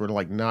goals were to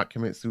like not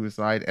commit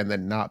suicide and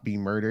then not be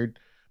murdered.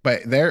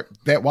 But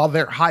while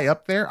they're high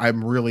up there,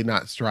 I'm really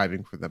not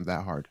striving for them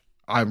that hard.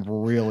 I'm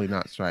really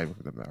not striving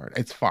for them that hard.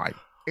 It's fine.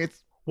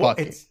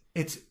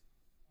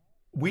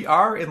 We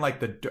are in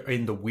like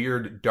in the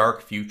weird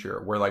dark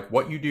future where like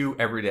what you do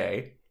every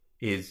day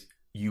is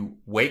you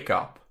wake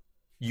up,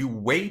 you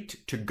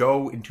wait to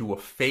go into a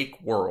fake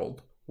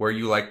world where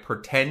you like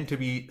pretend to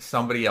be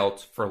somebody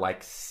else for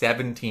like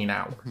 17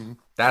 hours. Mm-hmm.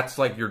 That's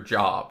like your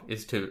job,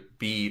 is to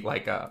be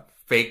like a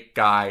fake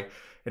guy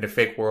in a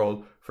fake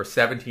world for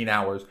 17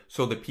 hours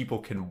so that people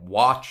can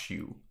watch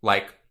you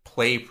like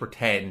play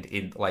pretend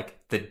in like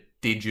the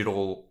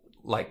digital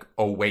like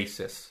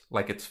oasis.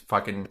 Like it's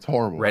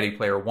horrible. Ready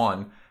Player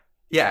One.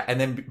 Yeah.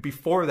 And then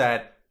before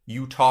that,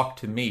 you talk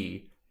to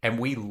me and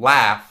we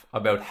laugh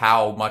about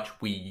how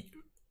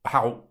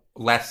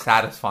less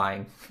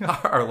satisfying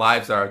our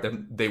lives are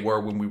than they were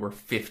when we were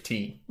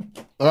 15.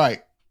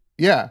 Right.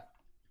 Yeah.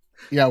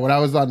 Yeah. When I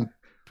was on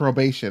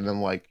probation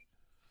and like,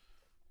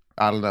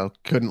 I don't know,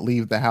 couldn't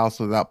leave the house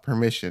without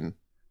permission.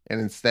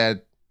 And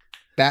instead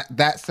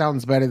that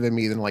sounds better than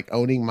me than like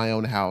owning my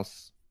own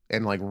house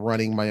and like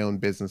running my own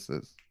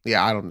businesses.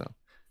 Yeah. I don't know.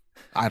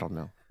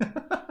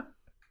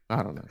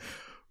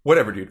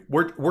 Whatever, dude.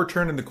 We're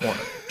turning the corner.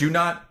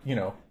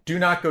 Do Do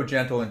not go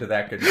gentle into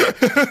that good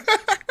riff.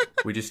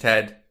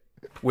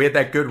 We had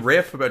that good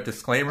riff about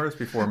disclaimers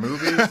before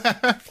movies.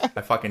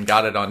 I fucking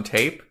got it on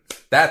tape.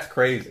 That's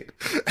crazy.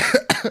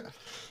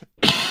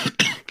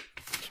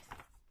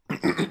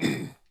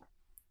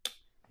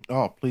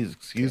 Oh, please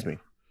excuse me.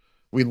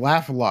 We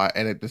laugh a lot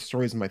and it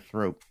destroys my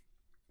throat.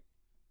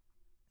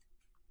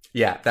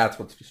 Yeah, that's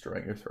what's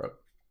destroying your throat.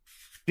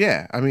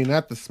 Yeah, I mean,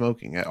 not the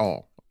smoking at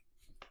all.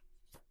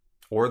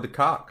 Or the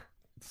cock.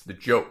 It's the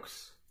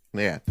jokes.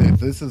 Yeah,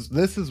 this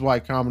is why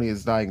comedy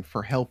is dying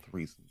for health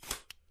reasons.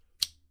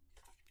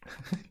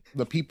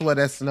 The people at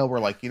SNL were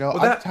like,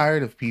 I'm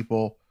tired of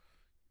people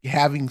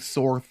having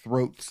sore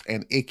throats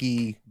and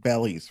icky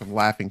bellies from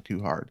laughing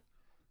too hard.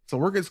 So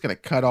we're just going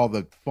to cut all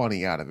the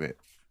funny out of it.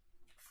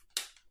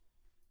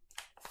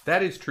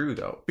 That is true,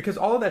 though. Because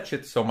all of that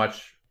shit's so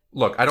much...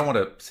 Look, I don't want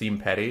to seem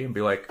petty and be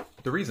like,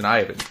 the reason I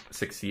haven't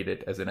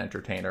succeeded as an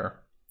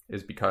entertainer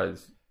is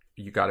because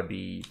you got to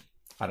be,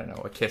 I don't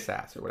know, a kiss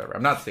ass or whatever.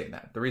 I'm not saying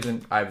that. The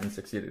reason I haven't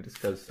succeeded is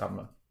because I'm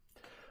a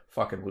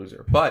fucking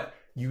loser. But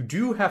you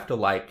do have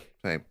to,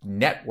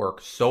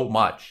 network so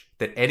much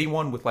that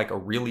anyone with, a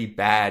really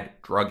bad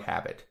drug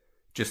habit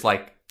just,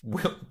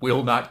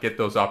 will not get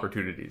those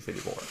opportunities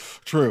anymore.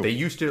 True. They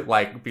used to,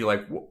 be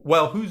like,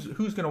 well, who's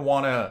going to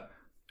want to,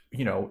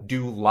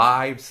 do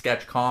live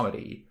sketch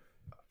comedy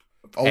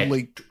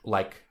only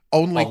at,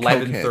 only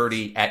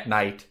 11:30 at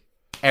night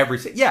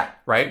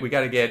right?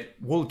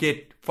 We'll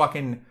get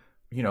fucking,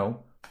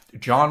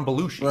 John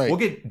Belushi. Right. We'll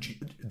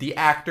get the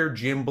actor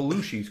Jim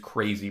Belushi's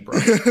crazy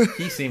brother.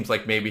 He seems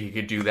like maybe he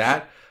could do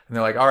that. And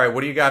they're like, all right, what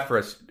do you got for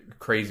us,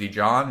 crazy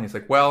John? And he's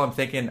like, well, I'm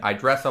thinking I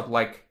dress up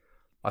like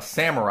a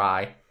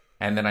samurai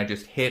and then I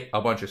just hit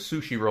a bunch of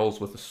sushi rolls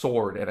with a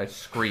sword and I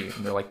scream.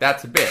 And they're like,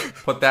 that's a bit.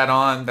 Put that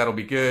on. That'll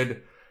be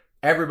good.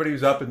 Everybody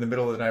who's up in the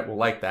middle of the night will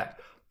like that.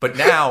 But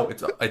now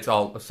it's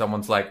all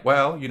someone's like,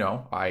 well,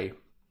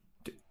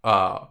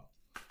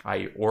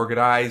 I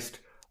organized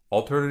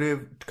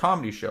alternative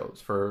comedy shows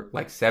for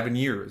 7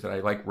 years, and I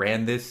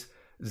ran this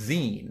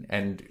zine,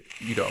 and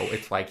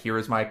it's here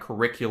is my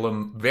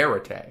curriculum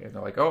vitae, and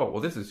they're like, oh,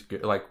 well, this is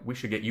good. We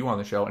should get you on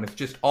the show, and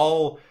it's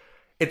all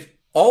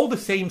the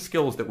same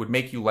skills that would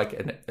make you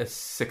a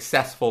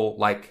successful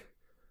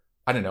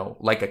I don't know,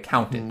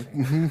 accountant.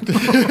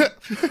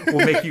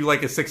 Will make you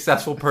a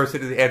successful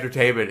person in the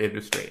entertainment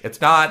industry. I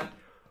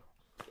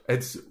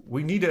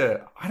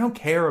don't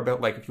care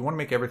about if you want to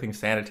make everything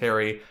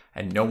sanitary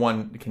and no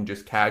one can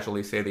just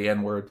casually say the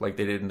N-word like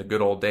they did in the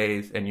good old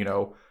days. And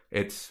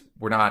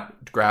we're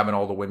not grabbing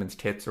all the women's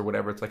tits or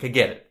whatever. It's I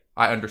get it.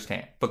 I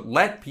understand. But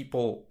let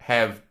people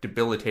have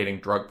debilitating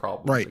drug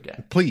problems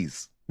again.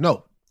 Please.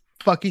 No.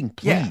 Fucking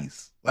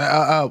please.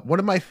 Yeah. One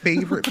of my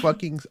favorite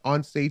fucking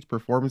onstage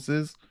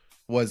performances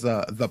was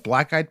the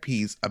Black Eyed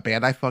Peas, a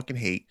band I fucking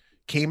hate,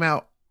 came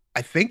out,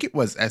 I think it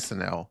was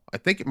SNL. I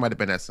think it might have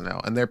been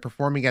SNL. And they're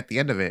performing at the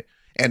end of it.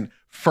 And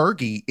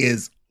Fergie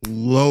is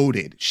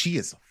loaded. She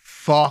is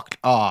fucked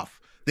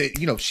off.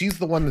 She's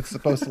the one that's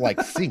supposed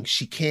to sing.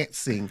 She can't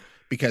sing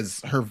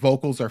because her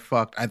vocals are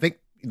fucked. I think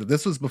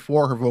this was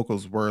before her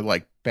vocals were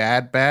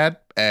bad.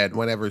 And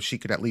whenever she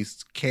could at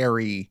least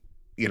carry,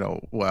 a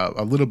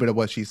little bit of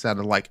what she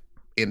sounded like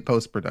in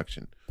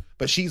post-production.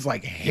 But she's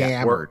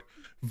hammered.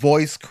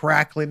 Voice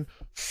crackling,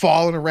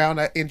 falling around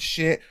and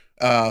shit.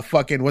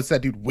 Fucking what's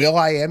that dude?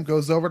 Will.i.am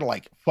goes over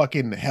to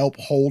fucking help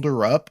hold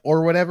her up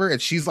or whatever,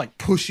 and she's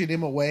pushing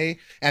him away.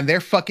 And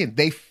they're fucking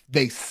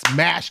they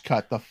smash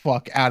cut the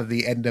fuck out of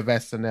the end of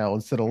SNL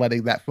instead of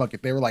letting that fucking.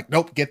 They were like,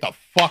 nope, get the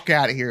fuck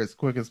out of here as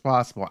quick as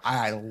possible.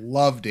 I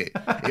loved it.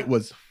 It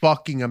was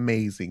fucking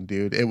amazing,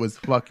 dude. It was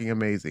fucking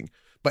amazing.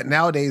 But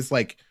nowadays,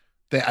 even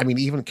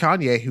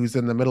Kanye, who's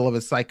in the middle of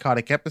a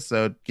psychotic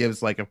episode,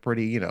 gives a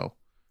pretty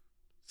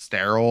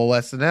sterile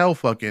SNL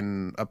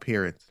fucking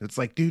appearance. It's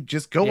dude,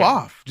 just go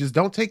off. Just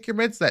don't take your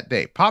meds that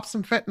day. Pop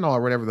some fentanyl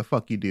or whatever the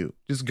fuck you do.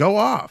 Just go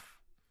off.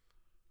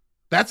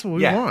 That's what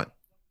we want.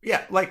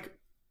 Yeah,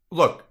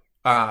 look,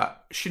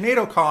 Sinead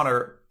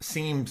O'Connor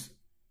seems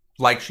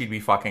like she'd be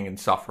fucking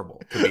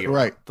insufferable to be around.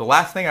 Right. The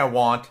last thing I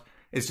want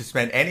is to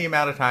spend any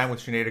amount of time with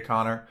Sinead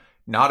O'Connor.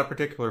 Not a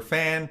particular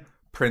fan.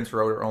 Prince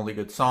wrote her only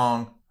good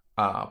song.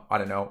 I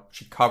don't know.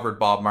 She covered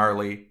Bob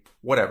Marley.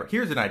 Whatever.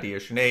 Here's an idea,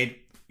 Sinead.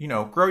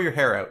 Grow your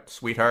hair out,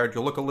 sweetheart.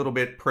 You'll look a little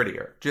bit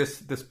prettier.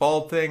 Just this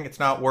bald thing, it's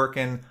not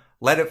working.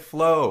 Let it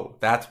flow.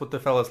 That's what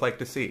the fellas like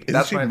to see.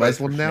 That's she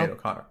Muslim now?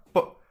 O'Connor.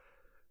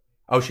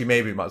 She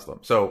may be Muslim.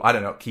 So, I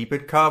don't know. Keep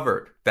it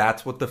covered.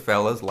 That's what the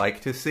fellas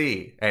like to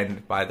see.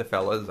 And by the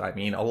fellas, I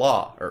mean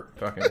Allah or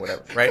fucking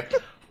whatever, right?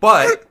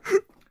 But,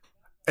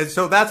 and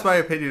so that's my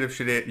opinion of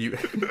Sinead. You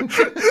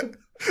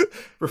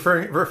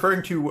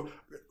referring to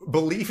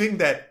believing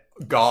that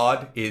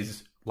God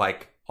is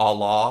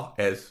Allah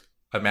as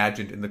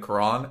imagined in the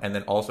Quran, and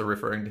then also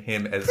referring to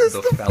him as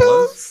the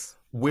fellas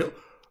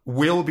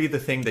will be the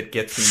thing that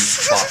gets me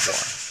top one.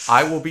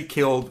 I will be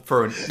killed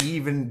for an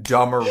even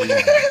dumber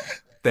reason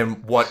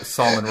than what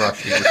Salman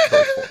Rushdie was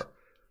killed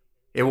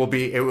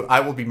for. I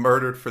will be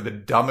murdered for the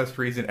dumbest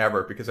reason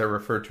ever because I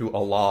refer to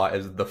Allah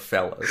as the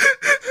fellas.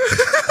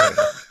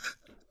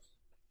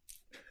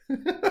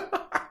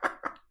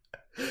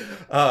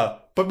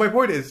 But my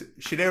point is,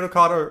 Sinead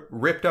O'Connor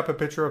ripped up a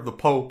picture of the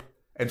Pope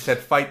and said,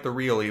 "Fight the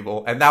real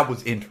evil," and that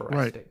was interesting.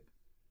 Right.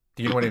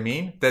 Do you know what I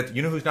mean? That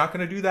you know who's not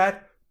going to do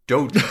that?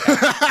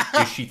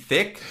 Doja. Is she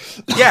thick?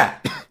 Yeah,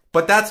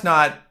 but that's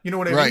not. You know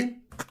what I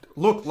mean?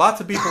 Look, lots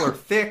of people are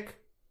thick.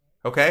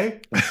 Okay,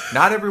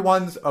 not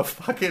everyone's a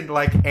fucking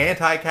like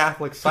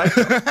anti-Catholic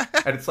psycho,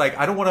 and it's like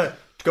I don't want to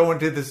go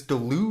into this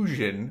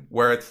delusion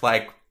where it's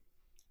like,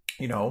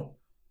 you know,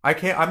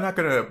 I'm not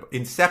gonna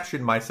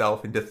inception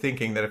myself into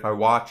thinking that if I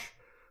watch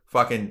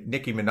fucking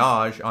Nicki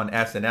Minaj on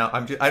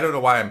SNL, I don't know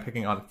why I'm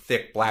picking on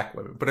thick black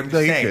women, but I'm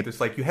just saying,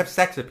 there's like, you have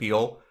sex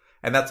appeal,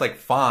 and that's like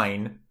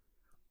fine,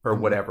 or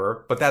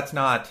whatever, but that's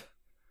not,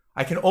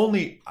 I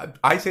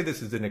say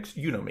this as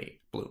you know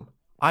me, Bloom.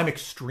 I'm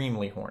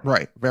extremely horny.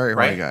 Right. Very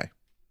horny guy.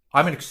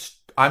 I'm an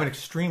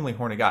extremely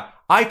horny guy.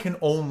 I can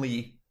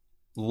only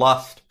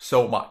lust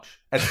so much.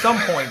 At some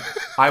point,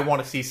 I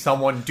want to see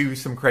someone do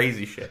some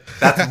crazy shit.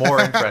 That's more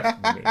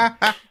interesting to me.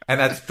 And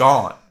that's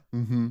gone.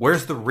 Mm-hmm.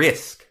 Where's the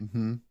risk?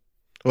 Mm-hmm.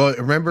 Well,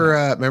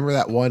 remember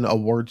that one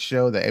award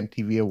show, the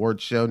MTV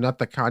award show, not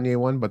the Kanye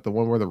one, but the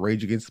one where the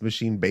Rage Against the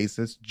Machine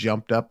bassist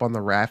jumped up on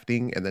the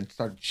rafting and then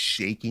started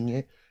shaking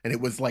it. And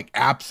it was like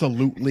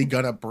absolutely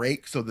gonna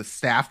break. So the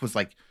staff was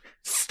like,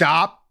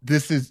 "Stop.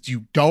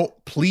 You don't,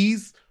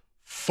 please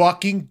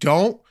fucking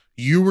don't.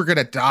 You were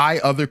gonna die.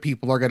 Other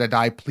people are gonna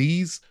die.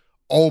 Please."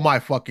 Oh my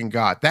fucking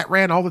God. That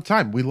ran all the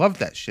time. We loved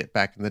that shit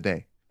back in the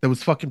day. That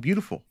was fucking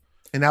beautiful.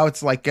 And now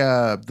it's like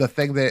the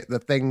thing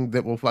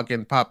that will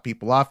fucking pop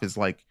people off is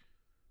like,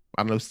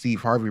 I don't know,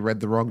 Steve Harvey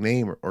read the wrong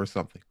name or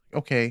something.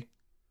 Okay.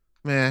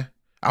 Meh.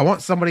 I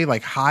want somebody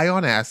like high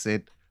on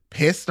acid,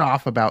 pissed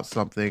off about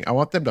something. I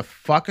want them to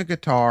fuck a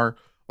guitar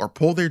or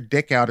pull their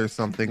dick out or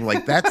something.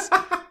 Like that's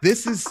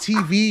this is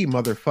TV,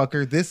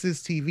 motherfucker. This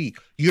is TV.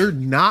 You're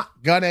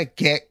not gonna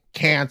get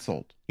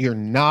canceled. You're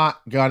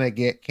not gonna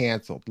get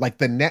canceled. Like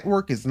the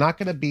network is not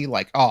gonna be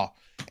like, oh,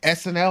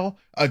 SNL,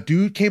 a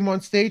dude came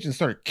on stage and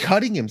started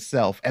cutting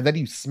himself, and then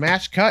you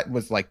smash cut and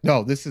was like,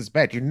 no, this is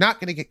bad. You're not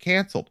gonna get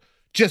canceled.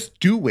 Just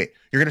do it.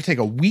 You're gonna take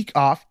a week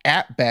off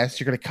at best.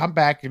 You're gonna come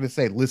back. You're gonna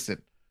say,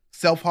 listen,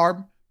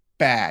 self-harm,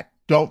 bad.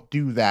 Don't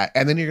do that.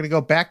 And then you're gonna go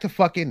back to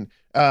fucking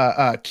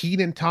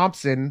Kenan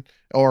Thompson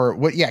or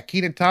what? Yeah,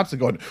 Kenan Thompson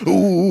going,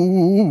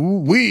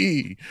 ooh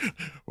wee,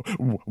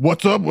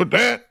 what's up with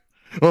that?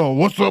 Oh,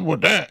 what's up with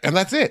that? And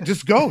that's it.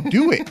 Just go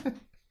do it.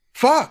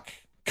 Fuck.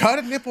 Cut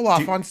a nipple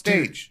off on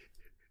stage.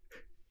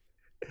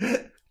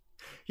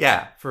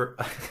 Yeah, for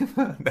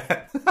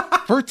that.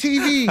 For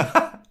TV.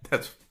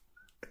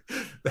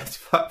 That's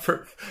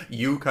for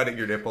you cutting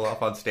your nipple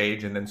off on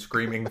stage and then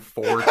screaming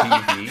for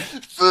TV.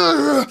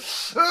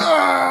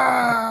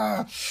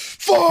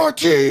 For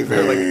TV.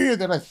 Like,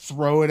 and then I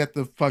throw it at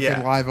the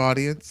fucking live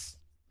audience.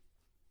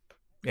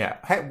 Yeah.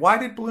 Hey, why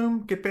did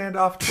Bloom get banned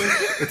off Twitch?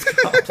 It's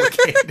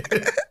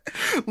complicated.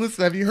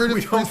 Listen, have you heard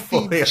of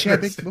Christine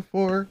Chebik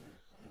before?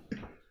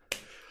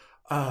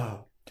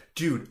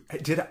 Dude,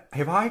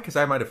 have I? Because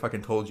I might have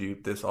fucking told you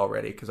this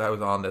already. Because I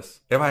was on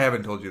this. If I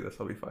haven't told you this,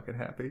 I'll be fucking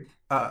happy.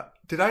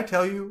 Did I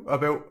tell you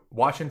about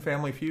watching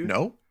Family Feud?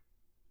 No.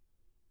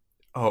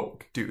 Oh,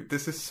 dude,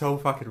 this is so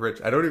fucking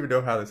rich. I don't even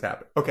know how this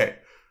happened. Okay,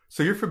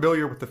 so you're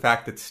familiar with the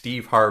fact that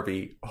Steve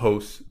Harvey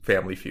hosts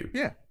Family Feud?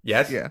 Yeah.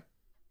 Yes. Yeah.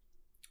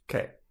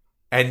 Okay,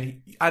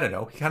 and I don't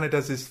know. He kind of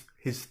does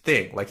his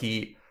thing. Like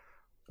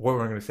what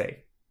am I going to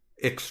say?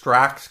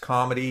 Extracts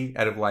comedy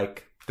out of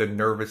like the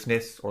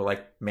nervousness or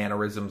like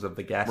mannerisms of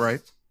the guests.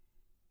 Right.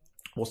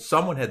 Well,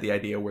 someone had the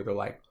idea where they're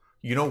like,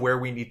 you know where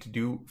we need to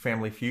do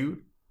Family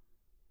Feud?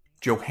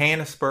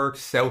 Johannesburg,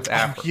 South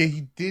Africa. Yeah,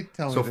 you did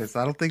tell me this.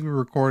 I don't think we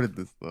recorded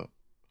this though.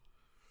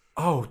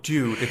 Oh,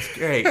 dude, it's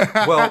great.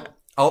 Well,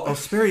 I'll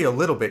spare you a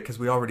little bit because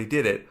we already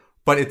did it.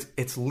 But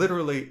it's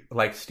literally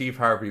like Steve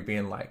Harvey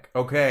being like,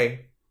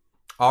 okay,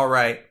 all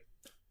right,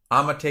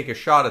 I'm going to take a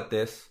shot at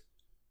this.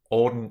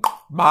 Old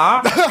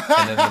ma.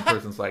 And then the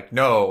person's like,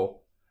 no,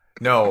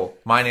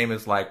 my name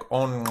is like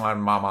On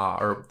Mama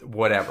or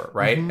whatever,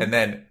 right? Mm-hmm. And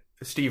then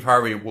Steve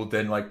Harvey will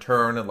then like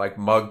turn and like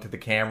mug to the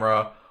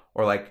camera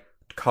or like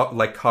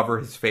cover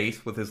his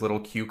face with his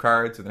little cue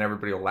cards, and then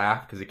everybody will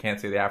laugh because he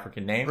can't say the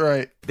African name.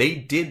 Right. They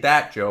did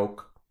that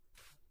joke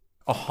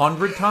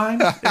 100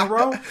 times in a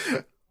row.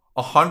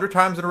 100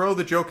 times in a row.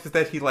 The joke is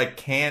that he like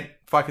can't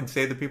fucking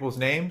say the people's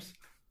names.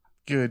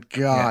 Good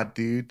God,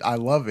 dude. I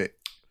love it.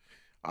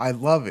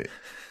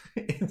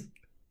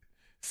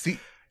 See,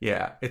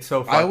 yeah, it's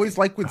so funny. I always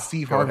like when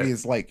Steve Harvey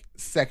is like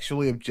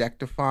sexually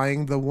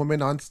objectifying the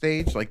woman on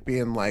stage, like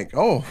being like,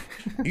 oh,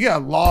 you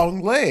got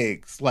long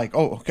legs. Like,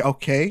 oh,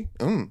 okay.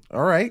 All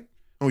right.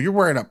 Oh, you're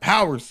wearing a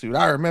power suit.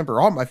 I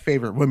remember all my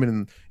favorite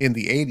women in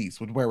the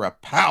 80s would wear a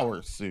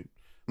power suit.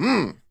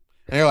 And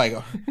you're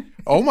like,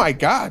 oh my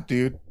God,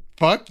 dude.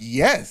 Fuck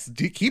yes.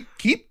 Dude,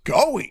 keep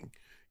going.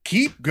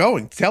 Keep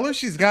going. Tell her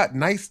she's got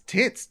nice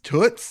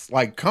toots.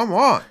 Like, come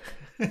on.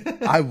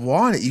 I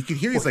want it. You can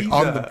hear he's like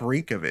on the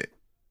brink of it.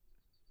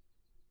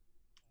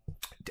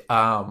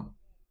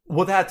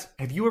 Well,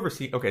 have you ever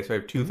seen, okay, so I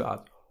have two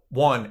thoughts.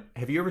 One,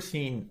 have you ever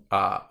seen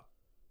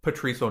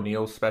Patrice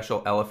O'Neal's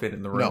special Elephant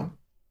in the Room? No.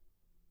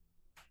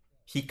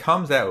 He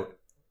comes out,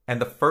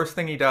 and the first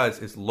thing he does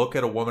is look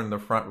at a woman in the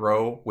front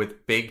row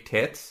with big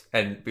tits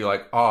and be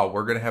like, oh,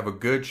 we're going to have a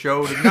good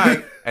show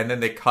tonight. And then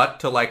they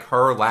cut to like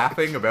her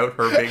laughing about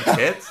her big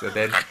tits. And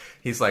then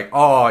he's like,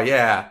 oh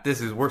yeah,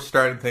 we're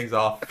starting things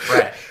off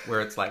fresh,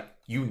 where it's like,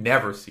 you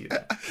never see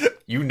that.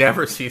 You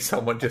never see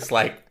someone just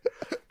like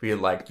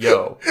being like,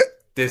 yo,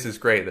 this is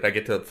great that I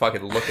get to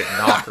fucking look at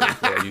knockers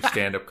while I use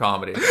stand-up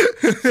comedy.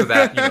 So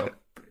that, you know,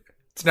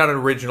 it's not an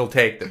original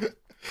take that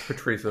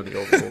Patrice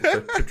O'Neal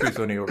ruled. Patrice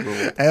O'Neal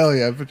ruled. Hell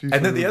yeah. Patrice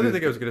And then the O'Neal other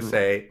thing I was going to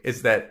say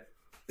is that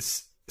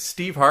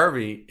Steve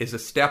Harvey is a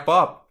step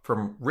up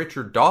from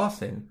Richard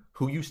Dawson,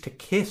 who used to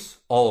kiss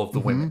all of the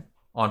women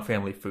on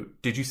Family Feud.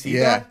 Did you see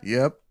that?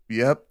 Yep.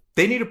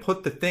 They need to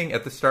put the thing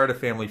at the start of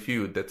Family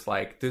Feud that's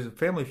like, there's a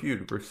Family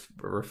Feud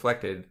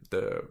reflected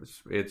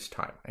its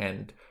time.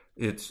 And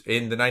it's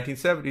in the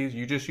 1970s,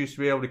 you just used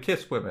to be able to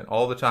kiss women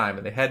all the time,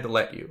 and they had to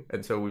let you.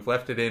 And so we've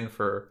left it in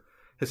for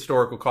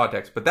historical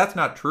context. But that's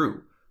not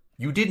true.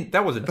 You didn't,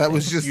 that wasn't, that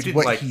was just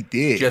what he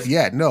did.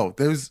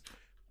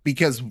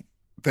 Because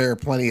there are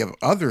plenty of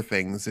other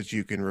things that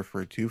you can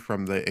refer to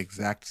from the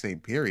exact same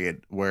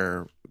period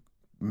where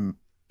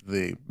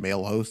the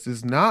male host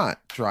is not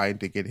trying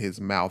to get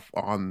his mouth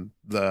on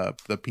the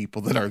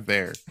people that are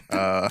there.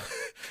 Yeah,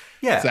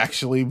 it's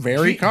actually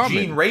very common.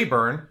 Gene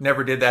Rayburn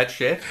never did that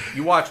shit.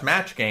 You watch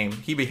Match Game,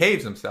 he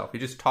behaves himself. He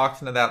just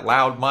talks into that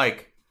loud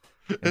mic.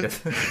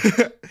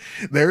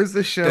 There's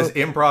a show, does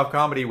improv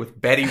comedy with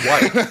Betty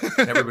White.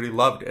 Everybody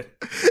loved it.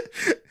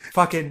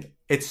 Fucking,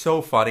 it's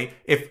so funny.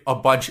 If a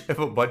bunch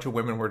of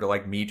women were to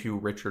like Me Too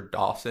Richard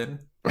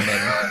Dawson, and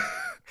then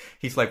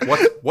he's like,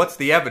 what's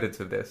the evidence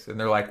of this? And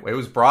they're like, it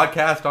was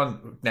broadcast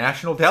on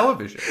national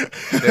television.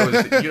 There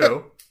was, you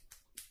know,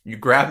 you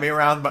grabbed me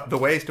around the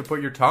waist to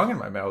put your tongue in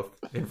my mouth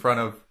in front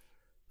of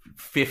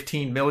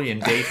 15 million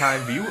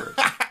daytime viewers.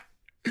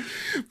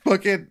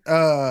 Fucking,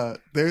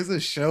 there's a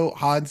show,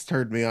 Hans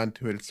turned me on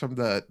to it. It's from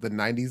the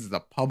 90s. It's a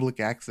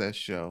public access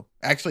show.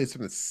 Actually, it's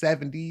from the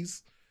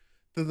 70s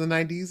to the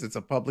 90s. It's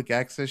a public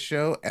access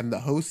show. And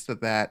the host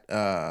of that,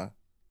 hold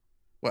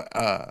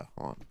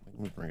on, let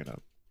me bring it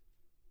up.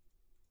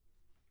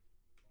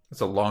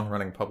 It's a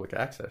long-running public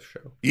access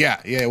show.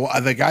 Yeah.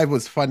 Well, the guy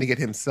was funding it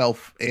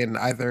himself in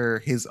either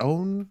his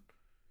own,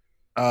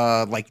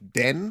 like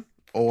den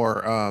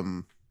or,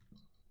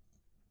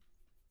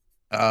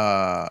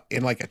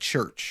 in like a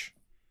church.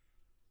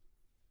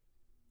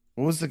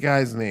 What was the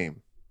guy's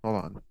name? Hold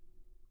on.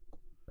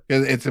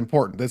 It's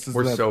important. This is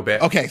so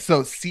bad. Okay,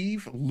 so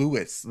Steve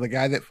Lewis, the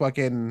guy that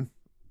fucking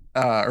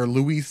or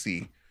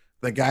Louisi,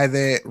 the guy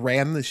that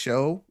ran the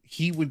show,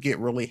 he would get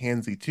really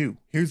handsy too.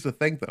 Here's the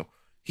thing though.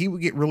 He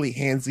would get really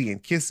handsy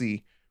and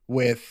kissy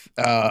with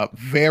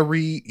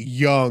very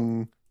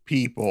young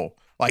people.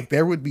 Like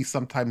there would be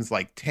sometimes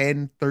like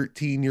 10,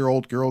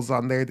 13-year-old girls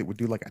on there that would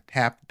do like a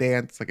tap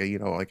dance, like a, you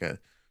know, like a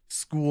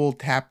school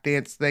tap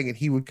dance thing. And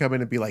he would come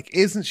in and be like,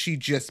 isn't she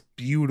just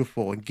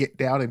beautiful? And get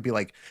down and be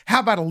like,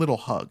 how about a little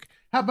hug?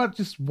 How about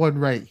just one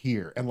right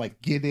here? And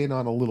like get in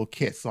on a little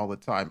kiss all the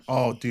time.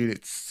 Oh, dude,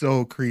 it's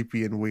so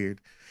creepy and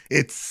weird.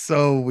 It's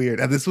so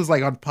weird. And this was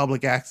like on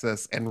public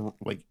access and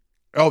like,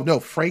 oh no,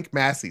 Frank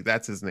Massey,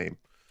 that's his name.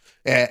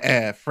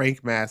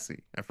 Frank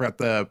Massey. I forgot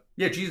the.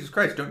 Yeah, Jesus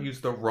Christ! Don't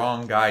use the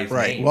wrong guy's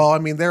name. Well, I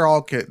mean, they're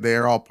all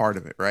part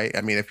of it, right?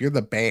 I mean, if you're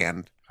the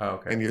band,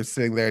 and you're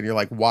sitting there and you're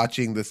like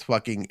watching this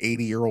fucking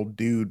 80-year-old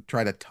dude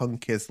try to tongue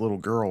kiss little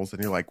girls,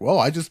 and you're like, well,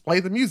 I just play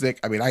the music.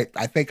 I mean, I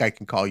think I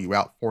can call you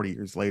out 40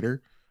 years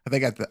later. I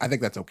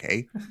think that's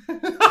okay.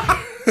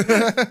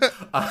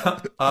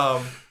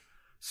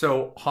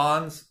 So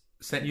Hans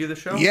sent you the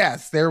show? Yeah,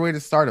 Stairway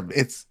to Stardom.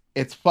 It's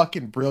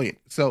fucking brilliant.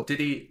 So Did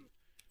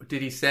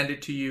he send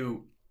it to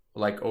you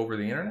like over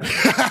the internet?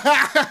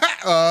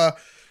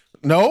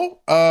 No.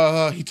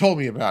 He told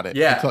me about it.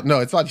 Yeah. No,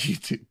 it's on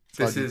YouTube.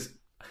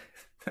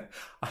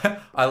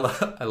 I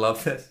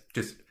love this.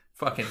 Just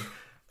fucking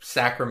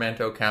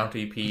Sacramento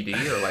County PD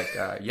are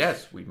like,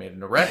 yes, we made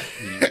an arrest.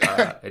 We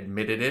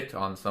admitted it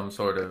on some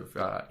sort of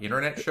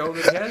internet show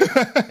that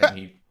he had,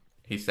 and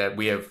he said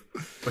we have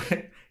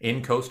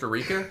in Costa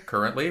Rica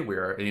currently we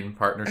are in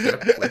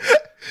partnership with.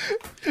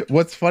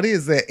 What's funny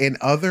is that in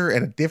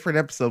a different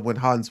episode when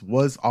Hans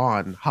was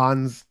on,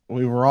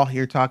 we were all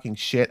here talking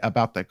shit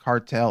about the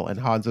cartel, and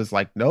Hans was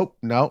like, nope,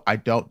 no, I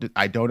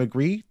don't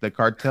agree. The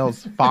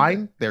cartel's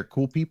fine. They're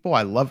cool people.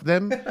 I love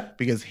them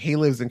because he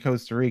lives in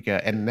Costa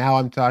Rica. And now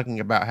I'm talking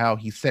about how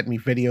he sent me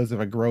videos of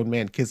a grown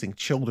man kissing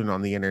children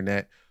on the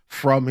internet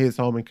from his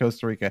home in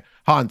Costa Rica.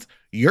 Hans,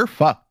 you're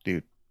fucked,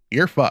 dude.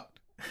 You're fucked.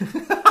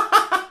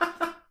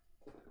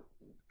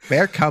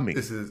 They're coming.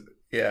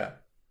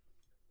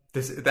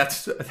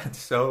 That's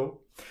so.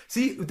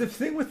 See, the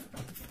thing with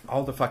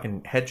all the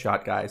fucking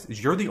headshot guys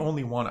is you're the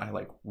only one I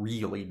like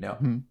really know.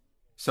 Mm-hmm.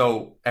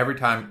 So every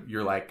time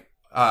you're like,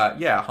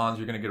 yeah, Hans,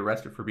 you're gonna get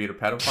arrested for being a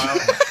pedophile.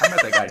 I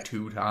met that guy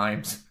 2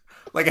 times.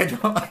 Like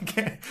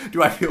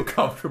do I feel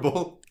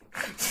comfortable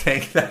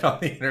saying that on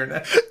the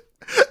internet?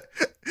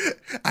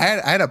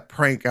 I had a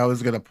prank I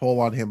was gonna pull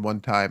on him one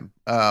time,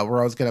 where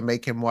I was gonna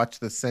make him watch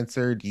the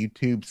censored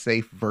YouTube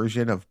safe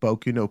version of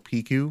Boku no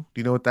Piku. Do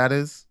you know what that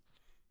is?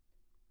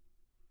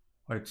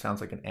 It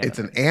sounds like an It's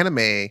anime. an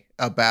anime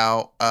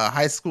about a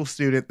high school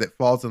student that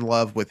falls in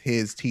love with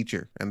his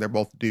teacher, and they're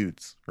both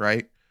dudes,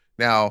 right?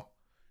 Now,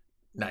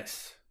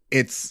 Nice.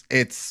 it's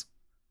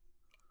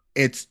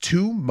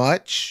too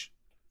much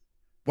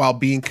while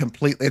being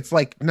complete. It's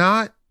like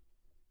not.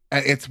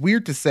 It's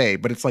weird to say,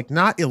 but it's like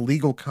not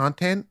illegal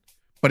content,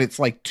 but it's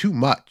like too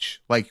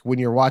much. Like when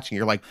you're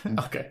watching,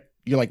 Okay.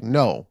 you're like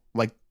no,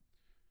 like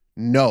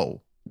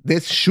no,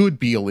 this should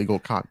be illegal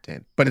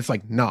content, but it's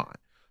like not.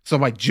 So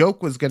my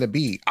joke was gonna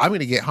be, I'm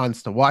gonna get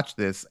Hans to watch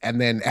this,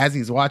 and then as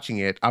he's watching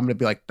it, I'm gonna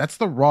be like, "That's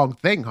the wrong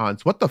thing,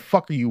 Hans. What the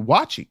fuck are you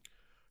watching?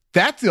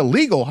 That's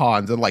illegal,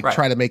 Hans," and like Right.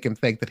 try to make him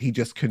think that he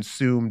just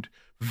consumed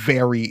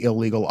very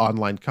illegal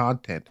online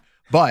content.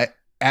 But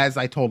as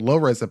I told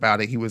Lores about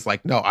it, he was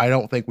like, "No, I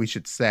don't think we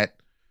should set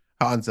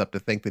Hans up to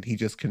think that he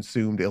just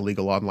consumed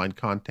illegal online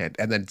content,"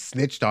 and then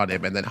snitched on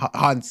him. And then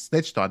Hans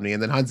snitched on me,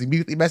 and then Hans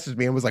immediately messaged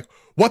me and was like,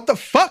 "What the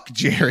fuck,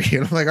 Jerry?"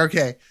 And I'm like,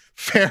 "Okay,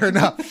 fair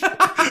enough,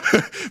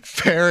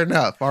 fair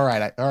enough. All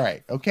right, all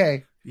right,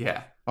 okay,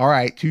 Yeah. all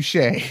right, touche."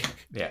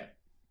 Yeah.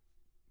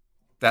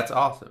 That's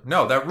awesome.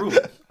 No, that rules.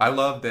 I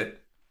love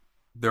that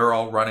they're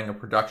all running a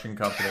production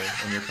company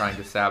and you're trying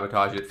to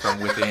sabotage it from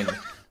within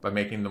by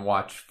making them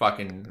watch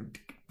fucking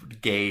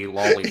gay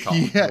lollipop.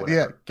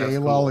 Yeah, gay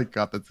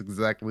lollipop. That's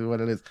exactly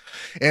what it is.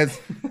 It's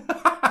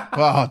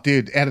oh,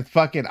 dude, and it's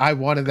fucking. I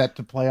wanted that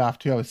to play off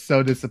too. I was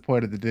so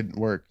disappointed it didn't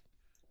work.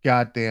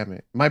 God damn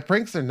it! My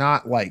pranks are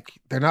not like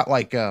they're not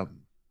like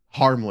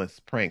harmless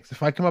pranks.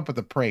 If I come up with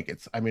a prank,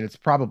 it's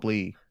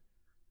probably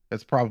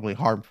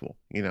harmful.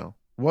 You know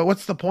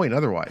what's the point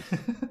otherwise?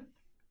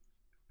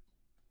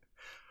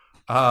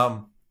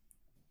 um.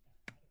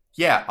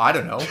 Yeah, I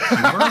don't know.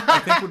 Humor, I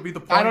think, would be the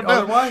point. I don't know.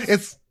 Otherwise,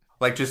 It's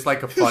like just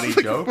like a funny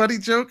like joke. a funny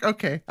joke.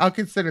 Okay, I'll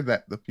consider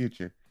that in the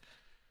future.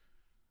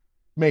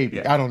 Maybe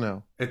Yeah. I don't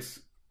know. It's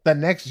The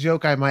next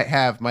joke I might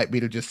have might be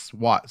to just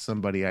swat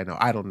somebody I know.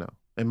 I don't know.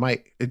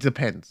 It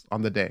depends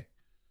on the day.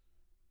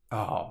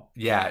 oh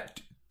yeah.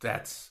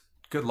 That's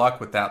good luck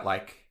with that.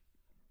 Like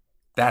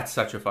that's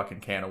such a fucking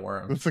can of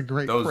worms. It's a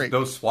great Those prank.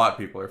 those SWAT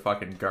people are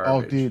fucking Oh,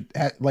 garbage. dude,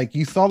 like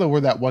you saw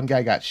where that one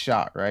guy got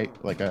shot, right?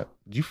 Did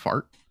you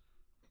fart?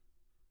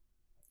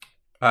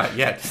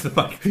 Yeah, just the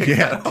mic picked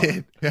Yeah, that up. I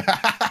did.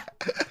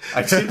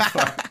 I did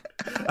fart.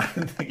 I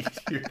didn't think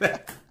you'd hear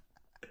that.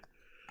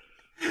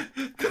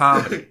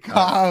 Comedy.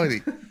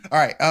 Comedy. All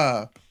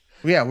right.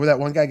 Yeah, where that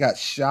one guy got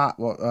shot,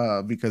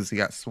 because he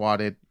got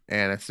swatted,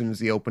 and as soon as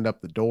he opened up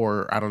the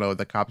door, I don't know,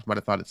 the cops might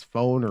have thought his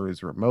phone or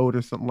his remote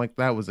or something like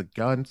that was a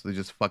gun, so they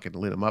just fucking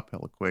lit him up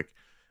hella quick.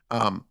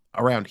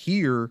 Around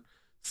here,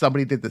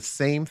 somebody did the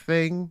same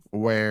thing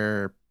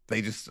where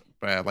they just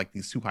like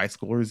these two high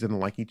schoolers didn't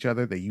like each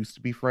other. They used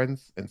to be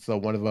friends, and so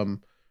one of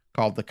them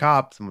called the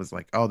cops and was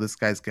like, "Oh, this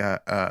guy's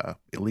got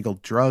illegal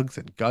drugs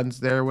and guns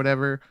there, or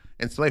whatever."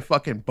 And so they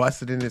fucking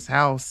busted in his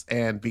house,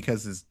 and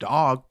because his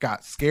dog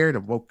got scared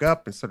and woke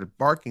up and started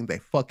barking, they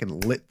fucking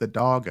lit the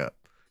dog up.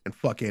 And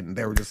fucking,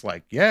 they were just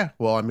like, "Yeah,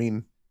 well, I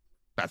mean,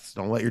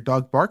 don't let your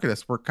dog bark at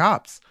us. We're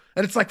cops."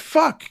 And it's like,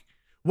 fuck,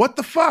 what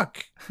the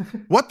fuck,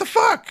 what the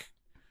fuck?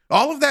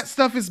 All of that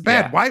stuff is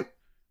bad. Yeah.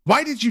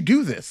 Why did you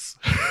do this?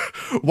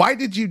 Why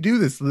did you do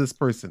this to this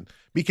person?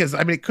 Because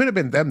I mean, it could have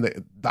been them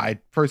that died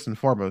first and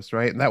foremost,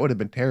 right? And that would have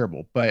been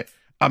terrible. But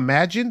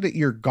imagine that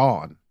you're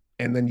gone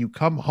and then you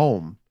come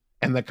home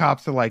and the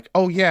cops are like,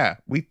 "Oh yeah,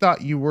 we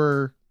thought you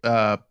were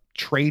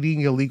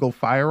trading illegal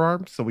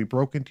firearms, so we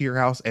broke into your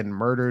house and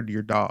murdered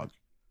your dog.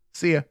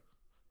 See ya."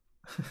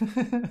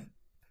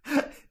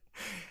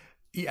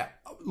 Yeah.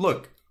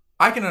 Look,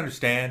 I can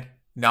understand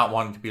not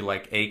wanting to be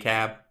like a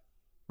cab,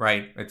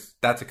 right?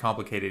 That's a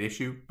complicated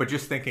issue. But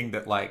just thinking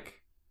that like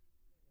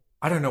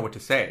I don't know what to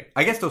say.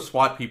 I guess those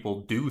SWAT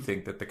people do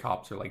think that the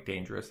cops are like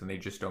dangerous and they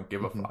just don't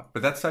give a Mhm. fuck.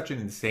 But that's such an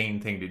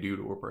insane thing to do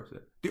to a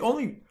person.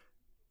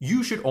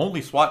 You should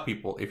only SWAT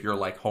people if you're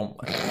like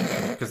homeless,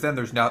 because then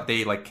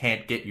they like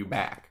can't get you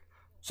back.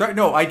 Sorry,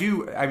 no, I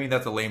do. I mean,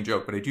 that's a lame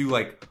joke, but I do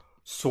like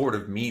sort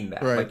of mean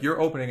that. Right. Like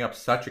you're opening up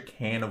such a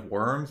can of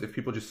worms if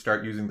people just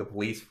start using the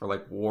police for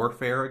like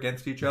warfare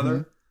against each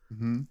other.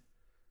 Mhm.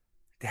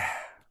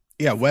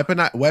 Yeah,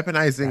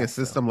 weaponizing a That's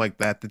system like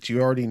that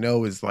you already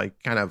know is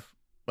like kind of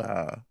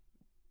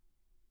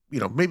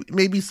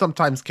maybe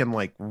sometimes can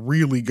like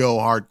really go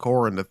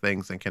hardcore into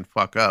things and can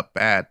fuck up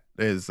bad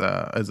is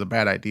a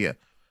bad idea.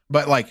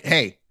 But like,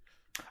 hey,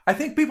 I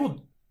think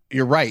people.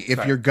 you're right. If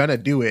Sorry. you're gonna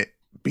do it,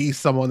 be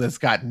someone that's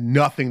got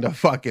nothing to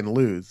fucking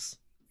lose.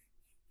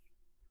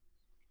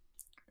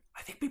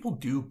 I think people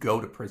do go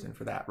to prison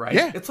for that, right?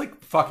 Yeah. It's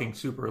like fucking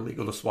super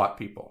illegal to SWAT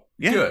people.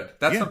 Yeah. Good.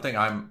 That's Yeah. something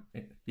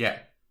yeah.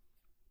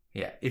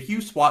 Yeah. If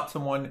you SWAT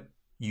someone,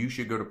 you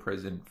should go to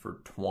prison for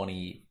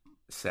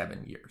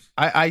 27 years.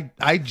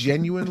 I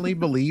genuinely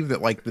believe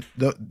that like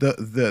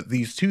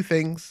these two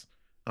things,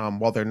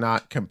 while they're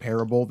not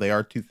comparable, they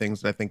are two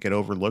things that I think get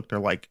overlooked. Are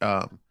like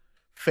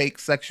fake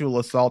sexual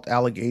assault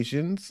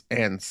allegations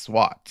and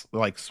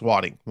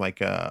swatting,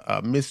 like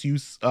a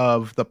misuse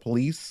of the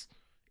police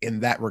in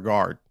that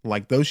regard.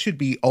 Like those should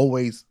be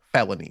always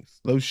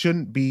felonies. Those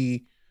shouldn't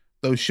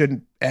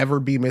ever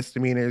be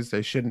misdemeanors.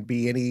 There shouldn't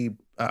be any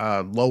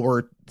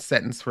lower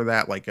sentence for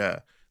that. Like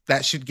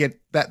that should get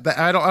that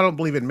I don't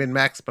believe in min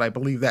max, but I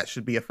believe that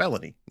should be a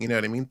felony. You know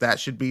what I mean? That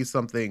should be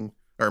something,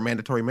 or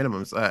mandatory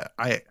minimums.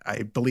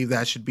 I believe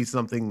that should be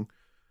something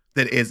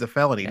that is a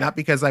felony, not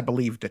because I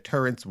believe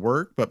deterrence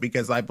work, but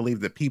because I believe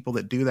that people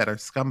that do that are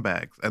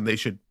scumbags and they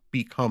should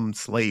become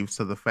slaves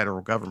to the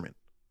federal government.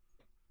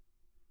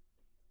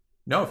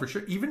 No, for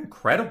sure. Even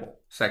credible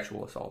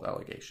sexual assault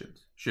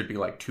allegations should be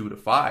like 2 to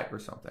 5 or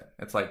something.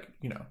 It's like,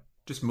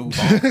 just move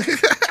on.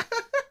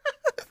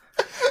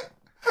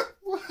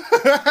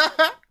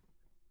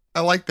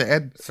 I like the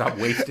end. Stop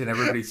wasting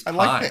everybody's time. I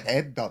like the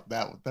end on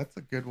that one. That's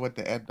a good one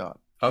to end on.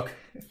 Okay.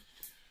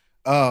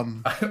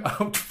 Oh,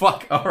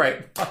 fuck. All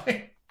right.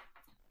 Fine.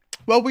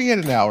 Well, we had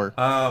an hour.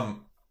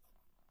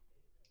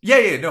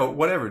 Yeah, no,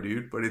 whatever,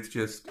 dude. But it's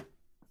just,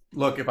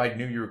 look, if I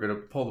knew you were going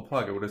to pull the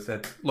plug, I would have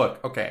said,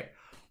 look, okay.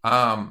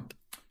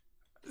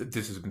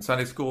 This has been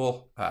Sunday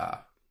school.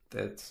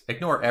 That's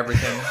ignore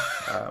everything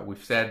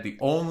we've said. The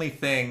only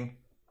thing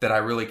that I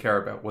really care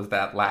about was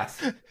that last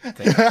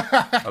thing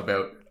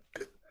about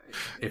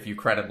if you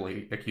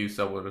credibly accuse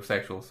someone of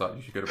sexual assault,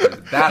 you should go to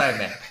prison. That I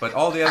meant. But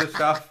all the other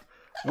stuff,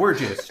 we're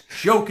just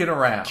joking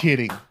around.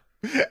 Kidding.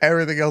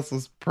 Everything else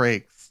was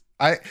pranks.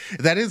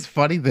 That is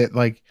funny that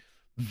like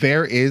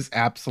there is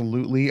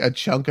absolutely a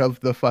chunk of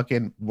the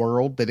fucking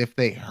world that if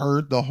they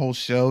heard the whole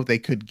show, they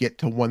could get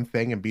to one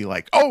thing and be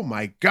like, "Oh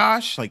my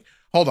gosh!" Like,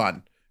 hold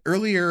on.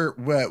 Earlier,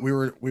 we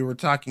were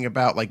talking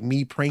about like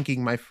me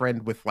pranking my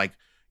friend with like,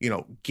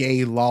 gay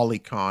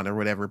lolicon or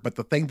whatever. But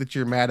the thing that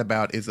you're mad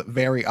about is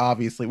very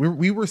obviously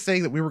we were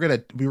saying that we were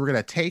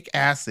gonna take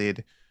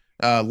acid,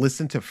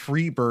 listen to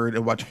Freebird,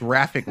 and watch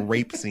graphic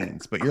rape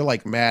scenes. But you're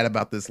like mad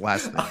about this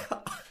last thing.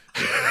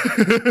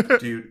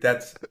 Dude,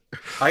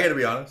 I gotta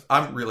be honest,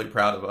 I'm really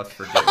proud of us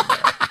for getting there.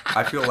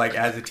 I feel like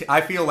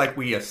I feel like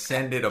we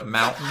ascended a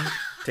mountain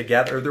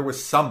together. There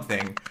was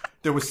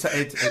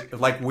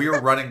like we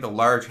were running the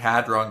Large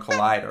Hadron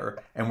Collider,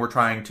 and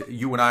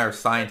you and I are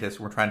scientists,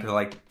 we're trying to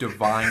like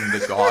divine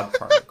the God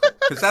particle.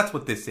 Because that's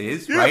what this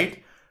is,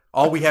 right?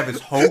 All we have is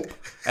hope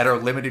at our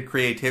limited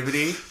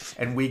creativity,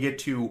 and we get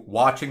to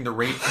watching the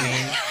rape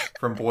scene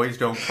from Boys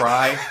Don't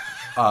Cry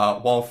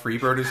while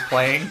Freebird is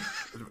playing,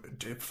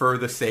 for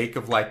the sake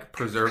of like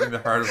preserving the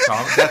heart of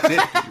comics. That's it.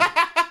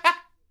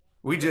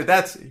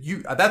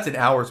 That's an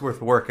hour's worth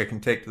of work I can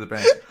take to the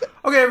bank.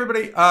 Okay,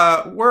 everybody,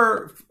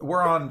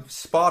 we're on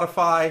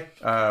Spotify.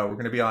 We're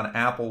going to be on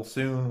Apple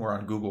soon. We're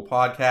on Google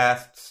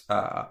Podcasts.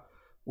 I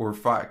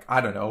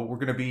don't know. We're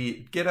going to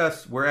get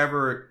us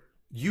wherever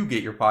you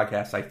get your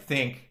podcasts. I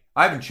think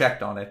I haven't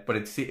checked on it, but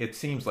it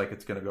seems like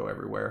it's going to go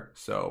everywhere.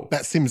 So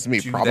that seems to me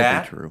probably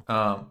true.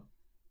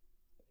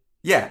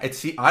 Yeah,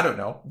 I don't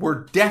know.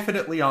 We're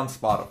definitely on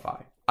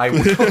Spotify. I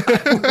will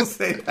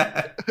say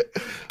that.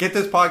 Get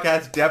this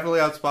podcast definitely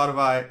on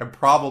Spotify and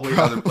probably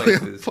other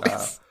places.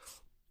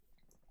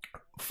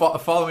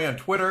 Follow me on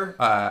Twitter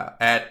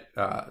at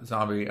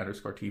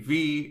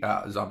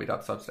zombie_TV,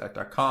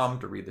 zombie.substack.com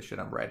to read the shit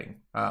I'm writing.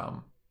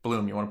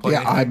 Bloom, you want to plug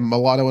anything? I'm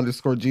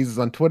Mulatto_Jesus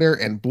on Twitter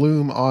and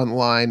Bloom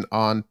Online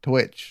on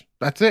Twitch.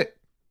 That's it.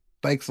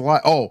 Thanks a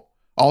lot. Oh,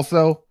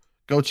 also,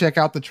 go check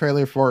out the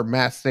trailer for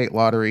Mass State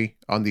Lottery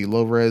on the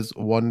Low-Res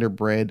Wonder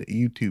Bread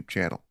YouTube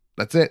channel.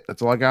 That's it.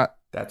 That's all I got.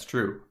 That's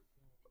true.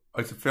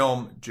 It's a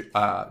film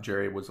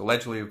Jerry was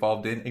allegedly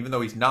involved in, even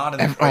though he's not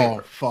in the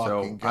trailer. Oh,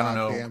 fucking so, I don't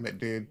know. Damn it,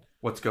 dude.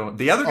 What's going?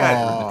 The other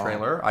guys were in the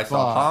trailer. I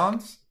saw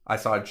Hans. I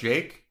saw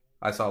Jake.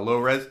 I saw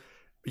Low-Res.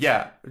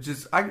 Yeah,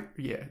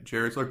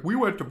 Jerry's like, we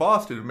went to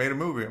Boston and made a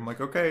movie. I'm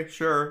like, okay,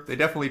 sure. They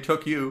definitely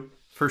took you.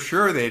 For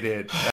sure they did.